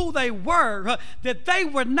with who they were that they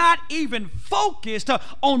were not even focused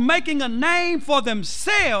on making a name for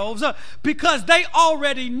themselves because they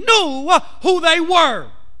already knew who they were.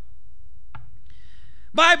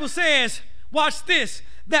 Bible says, watch this,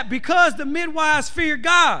 that because the midwives feared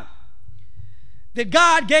God, that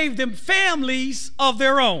God gave them families of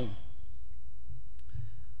their own.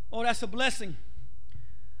 Oh, that's a blessing.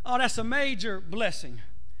 Oh, that's a major blessing.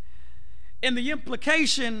 And the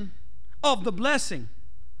implication of the blessing,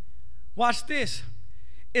 watch this,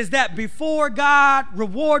 is that before God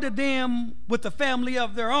rewarded them with a family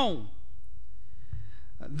of their own,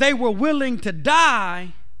 they were willing to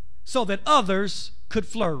die so that others could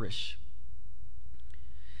flourish.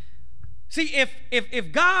 See,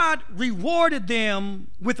 if God rewarded them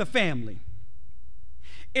with a family,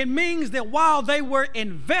 it means that while they were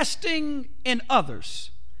investing in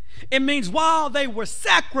others, it means while they were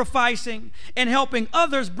sacrificing and helping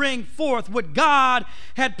others bring forth what God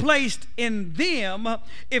had placed in them,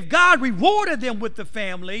 if God rewarded them with the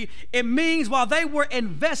family, it means while they were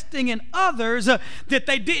investing in others that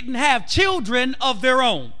they didn't have children of their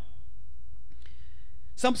own.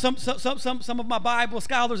 Some of my Bible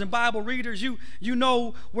scholars and Bible readers, you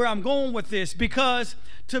know where I'm going with this, because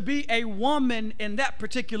to be a woman in that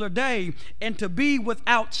particular day and to be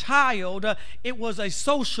without child, it was a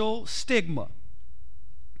social stigma.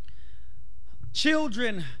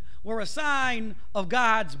 Children were a sign of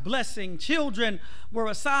God's blessing. Children were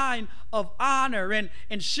a sign of honor. And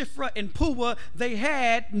Shiphrah and Puah, they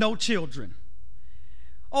had no children.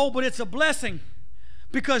 Oh, but it's a blessing,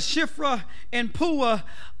 because Shiphrah and Puah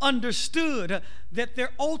understood that their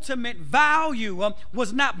ultimate value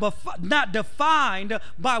was not defined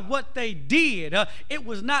by what they did. It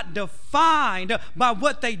was not defined by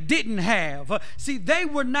what they didn't have. See, they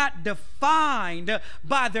were not defined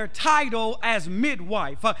by their title as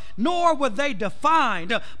midwife, nor were they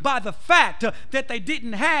defined by the fact that they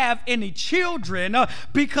didn't have any children,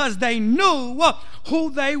 because they knew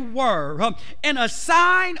who they were. And a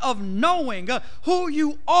sign of knowing who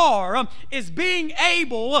you are is being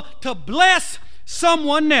able to bless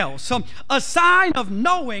someone else. A sign of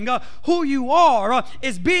knowing who you are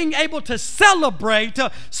is being able to celebrate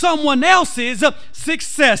someone else's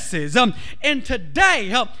successes. And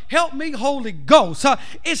today, help me, Holy Ghost,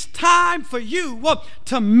 it's time for you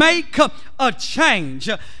to make a change.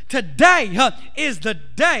 Today is the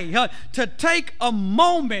day to take a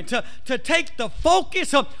moment to take the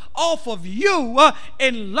focus off of you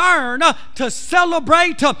and learn to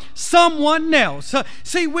celebrate someone else.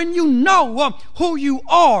 See, when you know who you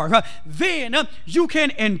are, then you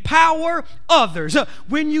can empower others.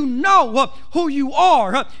 When you know who you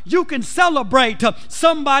are, you can celebrate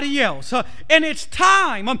somebody else. And it's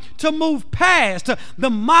time to move past the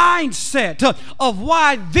mindset of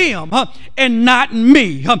why them and not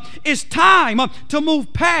me. It's time to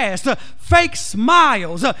move past fake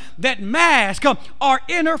smiles that mask our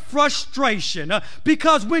inner frustration.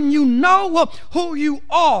 Because when you know who you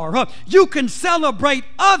are, you can celebrate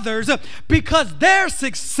others because their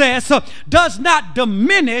success does not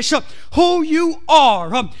diminish who you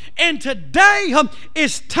are. And today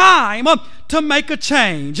is time to make a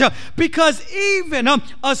change, because even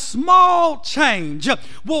a small change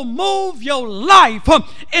will move your life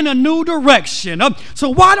in a new direction. So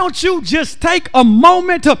why don't you just take a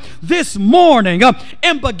moment this morning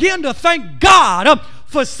and begin to thank God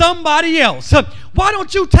for somebody else? Why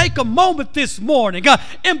don't you take a moment this morning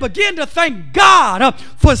and begin to thank God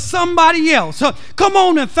for somebody else? Come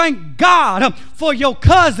on and thank God for your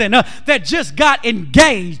cousin that just got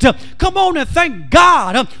engaged. Come on and thank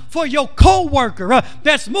God for your co-worker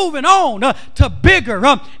that's moving on to bigger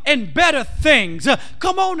and better things.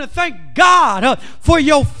 Come on and thank God for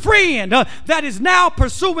your friend that is now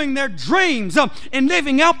pursuing their dreams and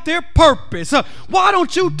living out their purpose. Why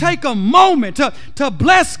don't you take a moment to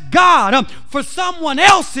bless God for someone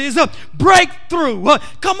else's breakthrough?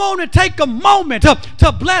 Come on and take a moment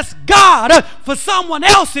to bless God for someone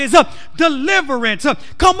else's deliverance.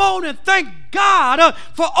 Come on and thank God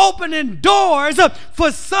for opening doors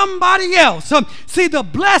for somebody else. See, the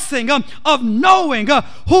blessing of knowing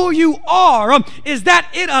who you are is that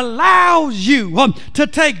it allows you to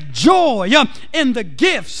take joy in the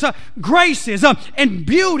gifts, graces, and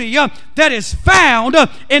beauty that is found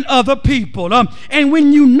in other people. And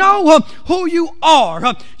when you know who you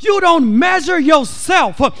are, you don't measure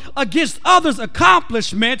yourself against others'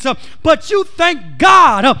 accomplishments, but you thank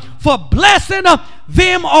God for blessing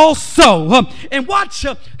them also. And watch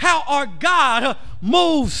how our God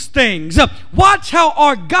moves things. Watch how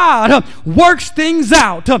our God works things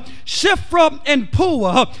out. Shiphrah and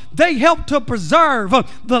Puah, they helped to preserve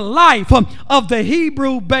the life of the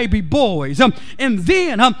Hebrew baby boys. And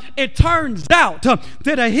then it turns out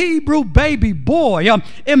that a Hebrew baby boy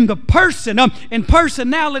in the person and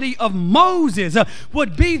personality of Moses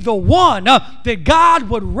would be the one that God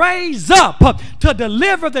would raise up to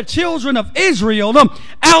deliver the children of Israel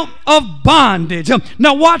out of bondage.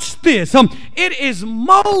 Now watch this. It is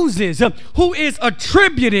Moses who is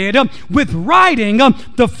attributed with writing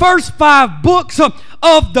the first 5 books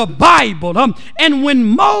of the Bible. And when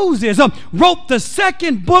Moses wrote the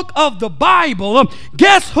second book of the Bible,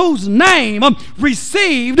 guess whose name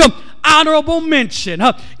received honorable mention?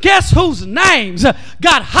 Guess whose names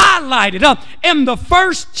got highlighted in the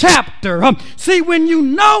first chapter? See, when you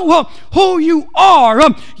know who you are,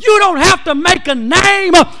 you don't have to make a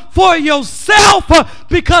name for yourself,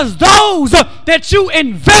 because those that you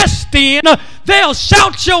invest in, they'll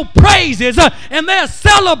shout your praises and they'll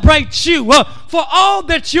celebrate you for all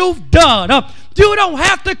that you've done. You don't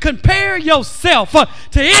have to compare yourself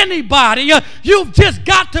to anybody. You've just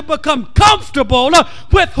got to become comfortable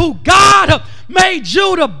with who God made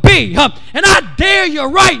you to be. And I dare you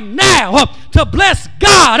right now to bless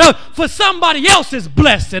God for somebody else's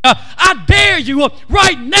blessing. I dare you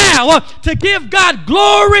right now to give God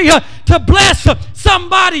glory, to bless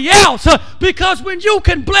somebody else, because when you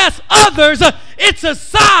can bless others, it's a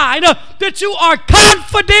sign that you are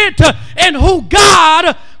confident in who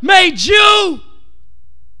God made you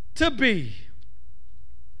to be.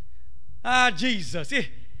 Jesus,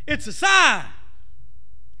 it's a sign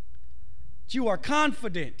that you are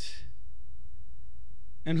confident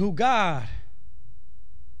in who God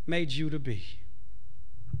made you to be.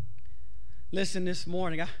 Listen, this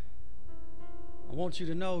morning, I want you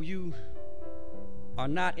to know you are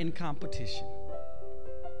not in competition,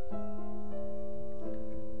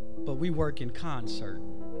 but we work in concert.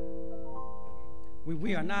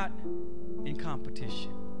 We are not in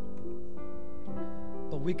competition,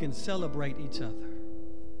 but we can celebrate each other.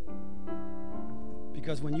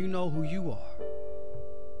 Because when you know who you are,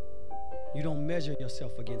 you don't measure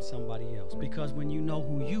yourself against somebody else. Because when you know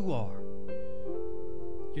who you are,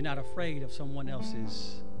 you're not afraid of someone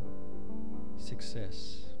else's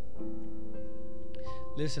success.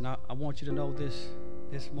 Listen, I want you to know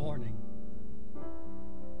this morning,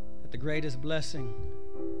 that the greatest blessing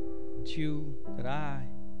that I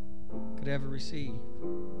could ever receive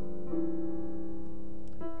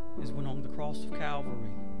is when on the cross of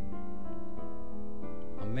Calvary,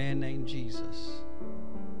 a man named Jesus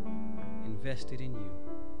invested in you.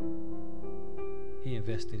 He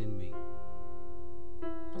invested in me.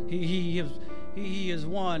 He is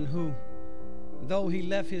one who, though he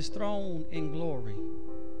left his throne in glory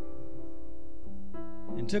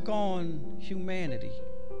and took on humanity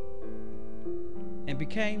and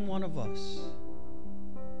became one of us,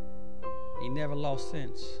 he never lost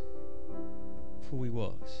sense of who he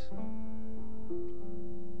was.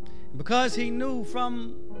 Because he knew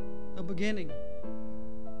from the beginning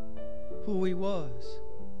who he was,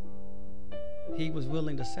 he was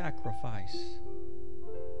willing to sacrifice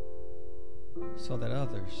so that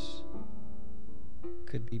others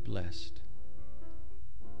could be blessed.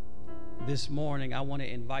 This morning, I want to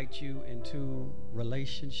invite you into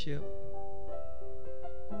relationship.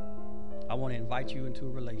 I want to invite you into a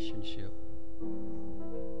relationship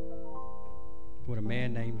with a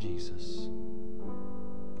man named Jesus.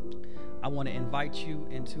 I want to invite you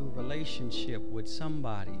into a relationship with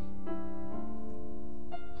somebody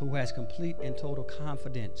who has complete and total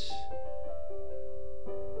confidence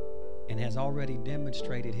and has already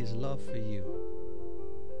demonstrated his love for you.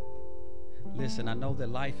 Listen, I know that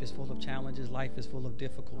life is full of challenges, life is full of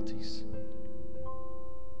difficulties,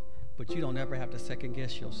 but you don't ever have to second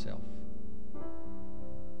guess yourself.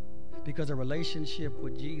 Because a relationship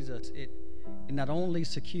with Jesus, it not only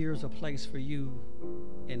secures a place for you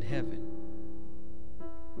in heaven,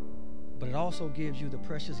 but it also gives you the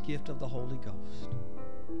precious gift of the Holy Ghost.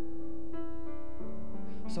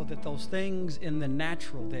 So that those things in the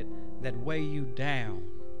natural that weigh you down,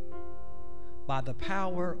 by the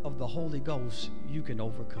power of the Holy Ghost, you can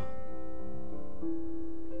overcome.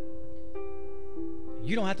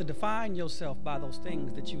 You don't have to define yourself by those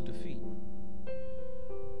things that you defeat,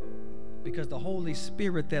 because the Holy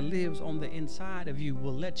Spirit that lives on the inside of you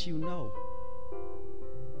will let you know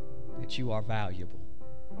that you are valuable.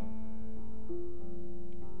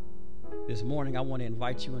 This morning, I want to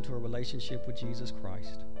invite you into a relationship with Jesus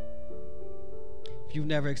Christ. If you've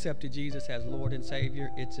never accepted Jesus as Lord and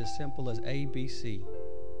Savior, it's as simple as ABC.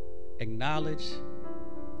 Acknowledge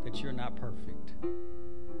that you're not perfect.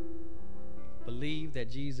 Believe that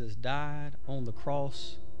Jesus died on the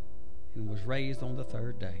cross and was raised on the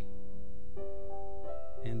third day.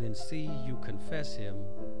 And then you confess him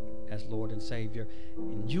as Lord and Savior,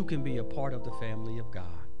 and you can be a part of the family of God.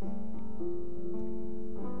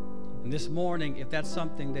 And this morning, if that's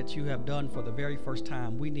something that you have done for the very first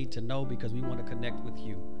time, we need to know, because we want to connect with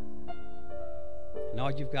you. And all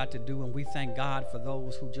you've got to do, and we thank God for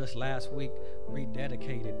those who just last week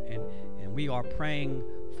rededicated, and we are praying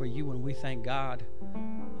for you, and we thank God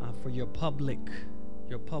for your public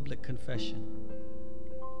confession.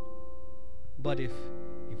 But if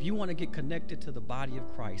you want to get connected to the body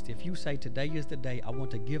of Christ, if you say, today is the day I want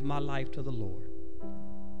to give my life to the Lord,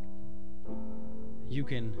 you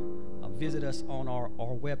can visit us on our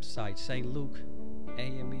website,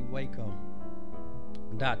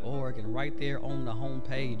 stlukeamewaco.org, and right there on the home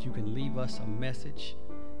page, you can leave us a message.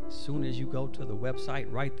 As soon as you go to the website,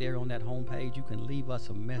 right there on that home page, you can leave us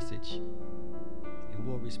a message, and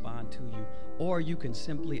we'll respond to you. Or you can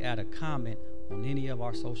simply add a comment on any of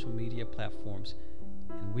our social media platforms,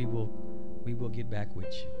 and we will get back with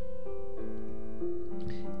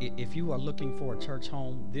you. If you are looking for a church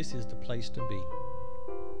home, this is the place to be.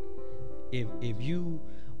 If you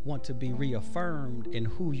want to be reaffirmed in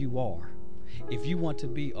who you are, if you want to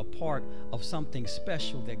be a part of something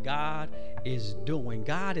special that God is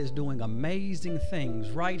doing amazing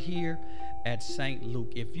things right here at St.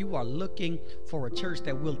 Luke. If you are looking for a church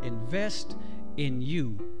that will invest in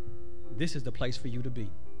you, this is the place for you to be.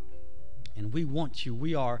 And we want you.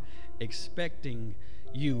 We are expecting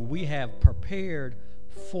you. We have prepared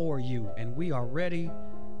for you, and we are ready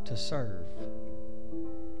to serve.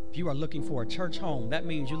 If you are looking for a church home, that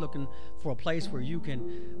means you're looking for a place where you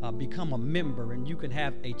can become a member and you can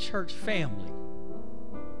have a church family.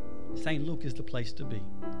 St. Luke is the place to be.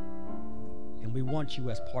 And we want you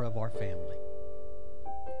as part of our family.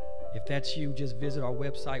 If that's you, just visit our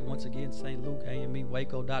website. Once again,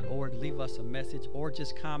 stlukeamewaco.org. Leave us a message or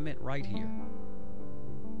just comment right here.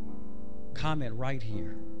 Comment right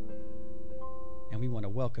here. And we want to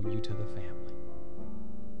welcome you to the family.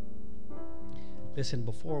 Listen,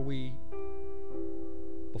 before we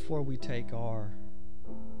take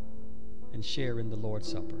and share in the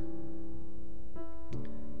Lord's Supper,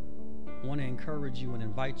 I want to encourage you and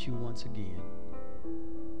invite you once again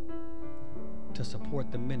to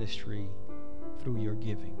support the ministry through your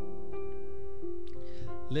giving.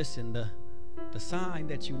 Listen, the sign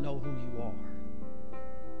that you know who you are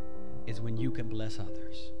is when you can bless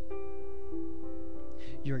others.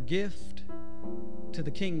 Your gift to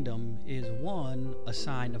the kingdom is, one, a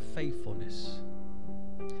sign of faithfulness.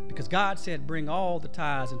 Because God said, bring all the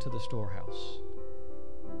tithes into the storehouse.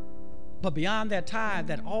 But beyond that tithe,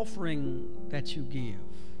 that offering that you give,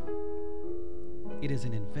 it is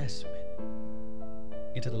an investment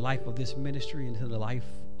into the life of this ministry, into the life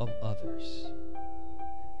of others.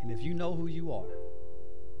 And if you know who you are,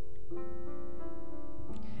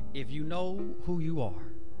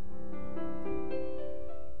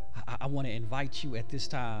 I want to invite you at this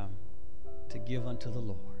time to give unto the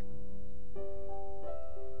Lord.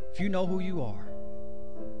 If you know who you are,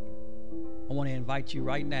 I want to invite you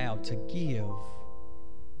right now to give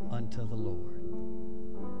unto the Lord.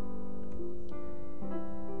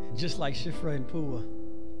 Just like Shiphrah and Puah,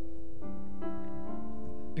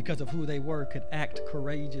 because of who they were, could act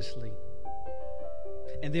courageously.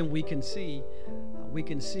 And then we can see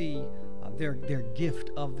their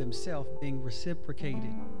gift of themselves being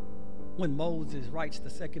reciprocated when Moses writes the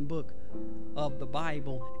second book of the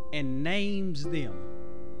Bible and names them.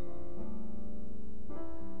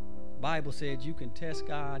 The Bible said you can test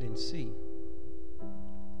God and see.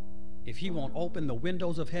 If he won't open the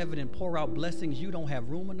windows of heaven and pour out blessings you don't have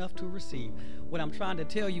room enough to receive. What I'm trying to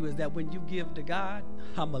tell you is that when you give to God,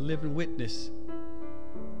 I'm a living witness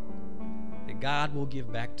that God will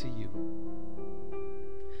give back to you.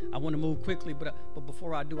 I want to move quickly, but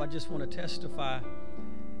before I do, I just want to testify.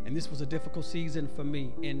 And this was a difficult season for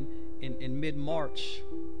me. In mid-March,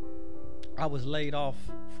 I was laid off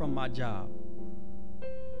from my job.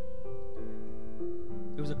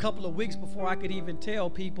 It was a couple of weeks before I could even tell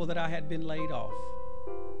people that I had been laid off.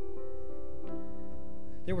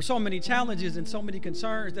 There were so many challenges and so many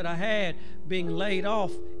concerns that I had being laid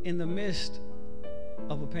off in the midst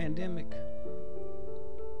of a pandemic.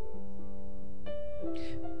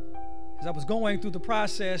 As I was going through the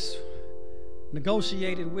process,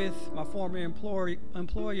 negotiated with my former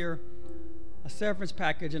employer a severance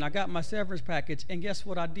package, and I got my severance package, and guess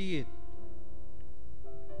what I did?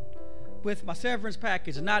 With my severance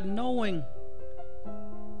package, not knowing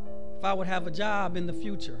if I would have a job in the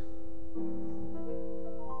future,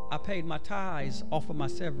 I paid my tithes off of my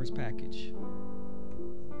severance package.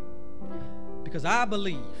 Because I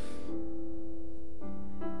believe,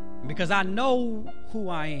 and because I know who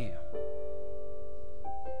I am,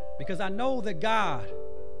 because I know that God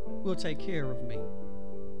will take care of me.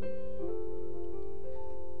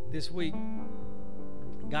 This week,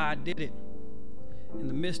 God did it. In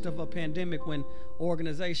the midst of a pandemic, when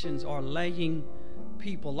organizations are laying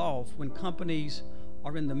people off, when companies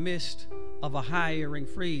are in the midst of a hiring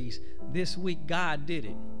freeze, this week God did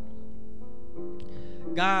it.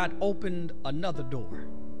 God opened another door.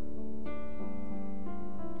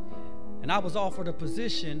 And I was offered a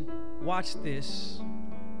position, watch this,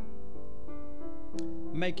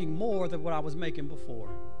 making more than what I was making before.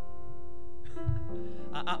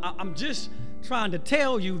 I'm just trying to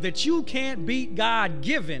tell you that you can't beat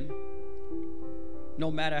God-given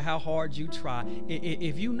no matter how hard you try.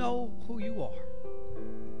 If you know who you are,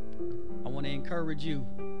 I want to encourage you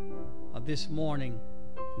this morning,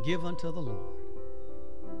 give unto the Lord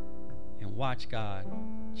and watch God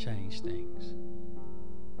change things.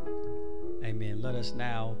 Amen. Let us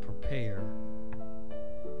now prepare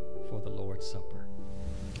for the Lord's Supper.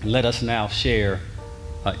 Let us now share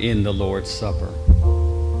in the Lord's Supper.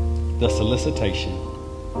 The solicitation.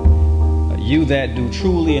 You that do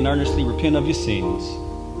truly and earnestly repent of your sins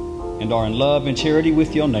and are in love and charity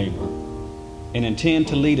with your neighbor and intend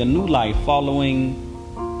to lead a new life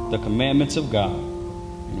following the commandments of God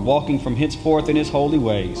and walking from henceforth in his holy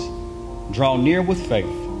ways, draw near with faith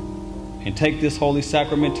and take this holy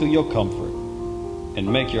sacrament to your comfort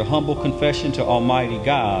and make your humble confession to Almighty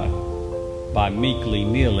God by meekly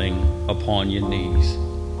kneeling upon your knees.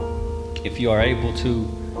 If you are able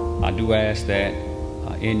to, I do ask that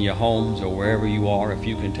in your homes or wherever you are, if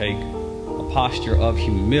you can take a posture of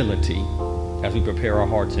humility as we prepare our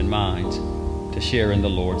hearts and minds to share in the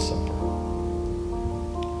Lord's Supper.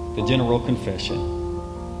 The General Confession.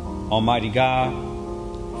 Almighty God,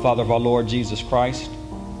 Father of our Lord Jesus Christ,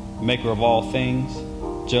 maker of all things,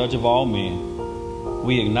 judge of all men,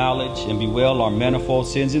 we acknowledge and bewail our manifold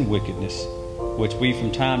sins and wickedness, which we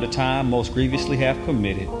from time to time most grievously have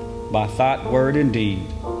committed, by thought, word, and deed,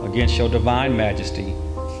 against your divine majesty,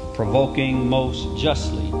 provoking most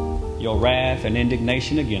justly your wrath and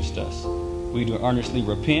indignation against us. We do earnestly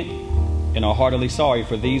repent and are heartily sorry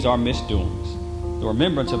for these our misdoings. The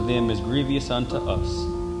remembrance of them is grievous unto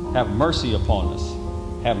us. Have mercy upon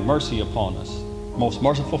us. Have mercy upon us. Most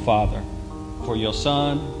merciful Father, for your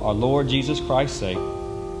Son, our Lord Jesus Christ's sake,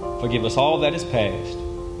 forgive us all that is past,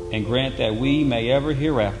 and grant that we may ever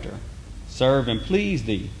hereafter serve and please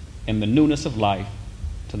thee in the newness of life,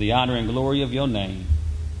 to the honor and glory of your name,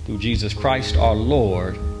 through Jesus Christ our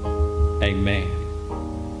Lord. Amen.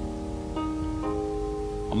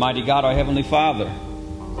 Almighty God, our Heavenly Father,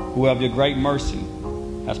 who of your great mercy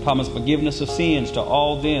has promised forgiveness of sins to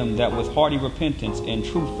all them that with hearty repentance and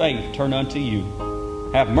true faith turn unto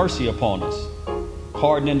you, have mercy upon us,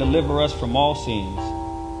 pardon and deliver us from all sins,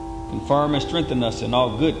 confirm and strengthen us in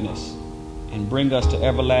all goodness, and bring us to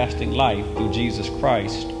everlasting life through Jesus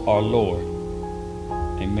Christ our Lord.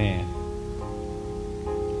 Amen.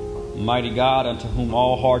 Mighty God, unto whom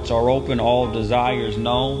all hearts are open, all desires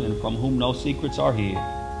known, and from whom no secrets are hid,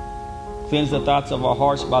 cleanse the thoughts of our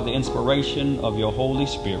hearts by the inspiration of your Holy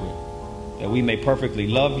Spirit, that we may perfectly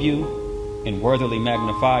love you and worthily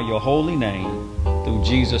magnify your holy name through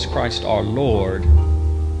Jesus Christ our Lord.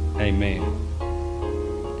 Amen.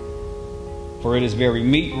 For it is very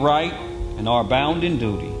meet, right, and our bounden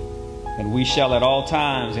duty, and we shall at all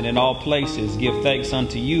times and in all places give thanks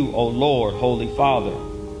unto you, O Lord, Holy Father,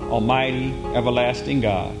 Almighty, everlasting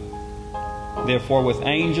God. Therefore, with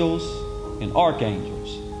angels and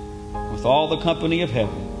archangels, with all the company of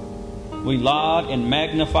heaven, we laud and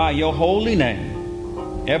magnify your holy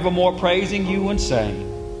name, evermore praising you and saying,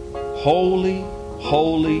 Holy,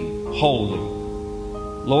 holy, holy,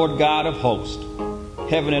 Lord God of hosts,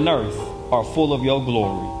 heaven and earth are full of your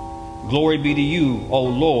glory. Glory be to you, O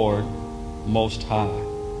Lord, Most High.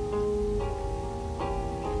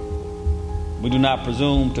 We do not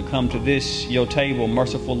presume to come to this, your table,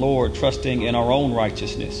 merciful Lord, trusting in our own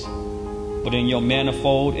righteousness, but in your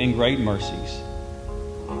manifold and great mercies.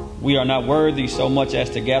 We are not worthy so much as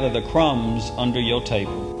to gather the crumbs under your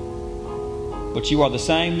table. But you are the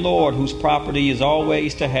same Lord whose property is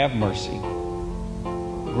always to have mercy.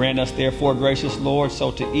 Grant us therefore, gracious Lord, so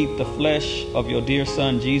to eat the flesh of your dear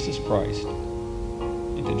Son, Jesus Christ,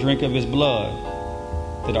 and to drink of his blood,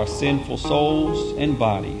 that our sinful souls and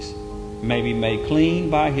bodies may be made clean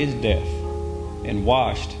by his death and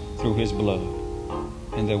washed through his blood,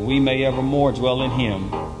 and that we may evermore dwell in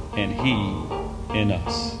him and he in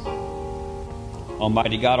us.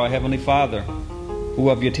 Almighty God, our Heavenly Father, who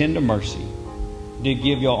of your tender mercy did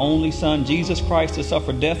give your only Son, Jesus Christ, to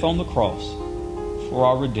suffer death on the cross for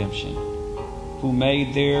our redemption, who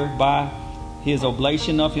made thereby his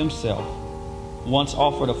oblation of himself, once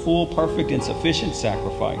offered a full, perfect, and sufficient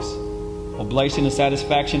sacrifice, oblation and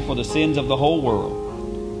satisfaction for the sins of the whole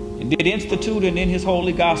world, and did institute and in his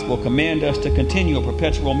holy gospel command us to continue a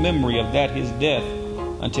perpetual memory of that his death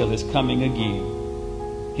until his coming again.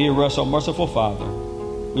 Hear us, O merciful Father,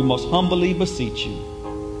 we most humbly beseech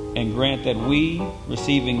you, and grant that we,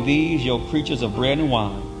 receiving these your creatures of bread and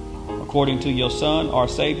wine, according to your Son, our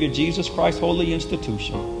Savior, Jesus Christ's holy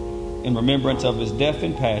institution, in remembrance of his death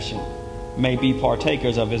and passion, may be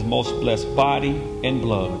partakers of his most blessed body and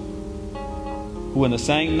blood, who in the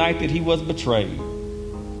same night that he was betrayed,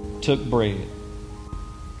 took bread.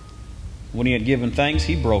 When he had given thanks,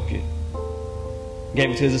 he broke it, gave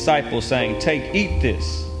it to his disciples, saying, Take, eat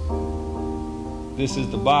this. This is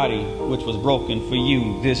the body which was broken for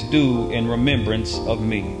you. This do in remembrance of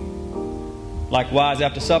me. Likewise,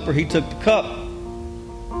 after supper, he took the cup.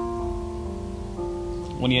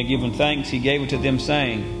 When he had given thanks, he gave it to them,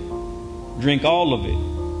 saying, Drink all of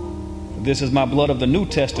it. This is my blood of the New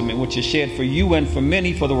Testament, which is shed for you and for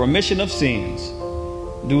many for the remission of sins.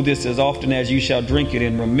 Do this as often as you shall drink it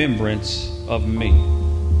in remembrance of me.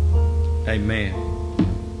 Amen.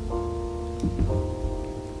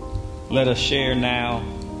 Let us share now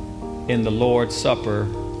in the Lord's Supper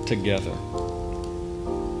together.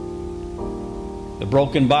 The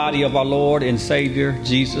broken body of our Lord and Savior,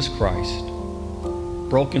 Jesus Christ,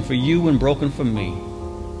 broken for you and broken for me,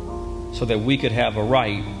 so that we could have a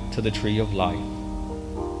right to the tree of life.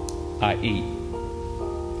 I eat.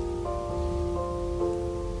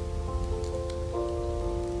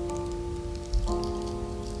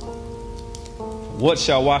 What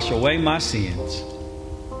shall wash away my sins?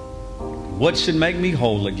 What should make me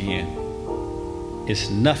whole again?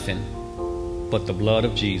 It's nothing but the blood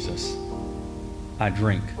of Jesus. I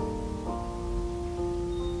drink.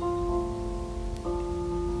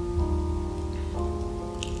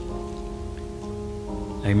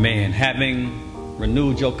 Amen. Having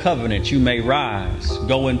renewed your covenant, you may rise.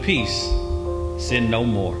 Go in peace. Sin no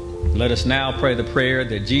more. Let us now pray the prayer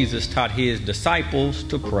that Jesus taught his disciples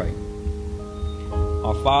to pray.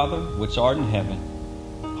 Our Father, which art in heaven,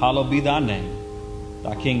 hallowed be thy name.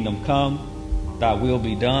 Thy kingdom come, thy will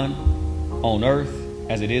be done, on earth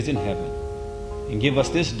as it is in heaven. And give us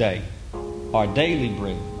this day our daily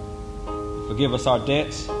bread. Forgive us our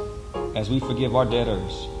debts as we forgive our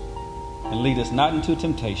debtors. And lead us not into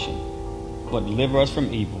temptation, but deliver us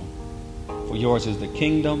from evil. For yours is the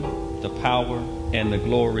kingdom, the power, and the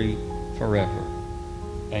glory forever.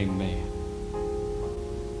 Amen.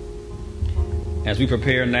 As we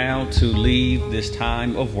prepare now to leave this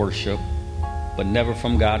time of worship, but never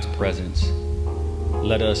from God's presence,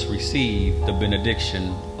 let us receive the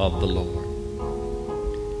benediction of the Lord.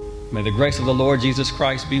 May the grace of the Lord Jesus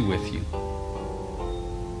Christ be with you.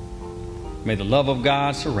 May the love of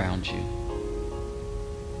God surround you.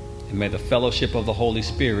 And may the fellowship of the Holy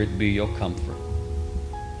Spirit be your comfort.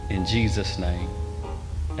 In Jesus' name,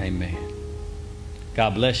 amen.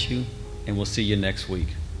 God bless you, and we'll see you next week.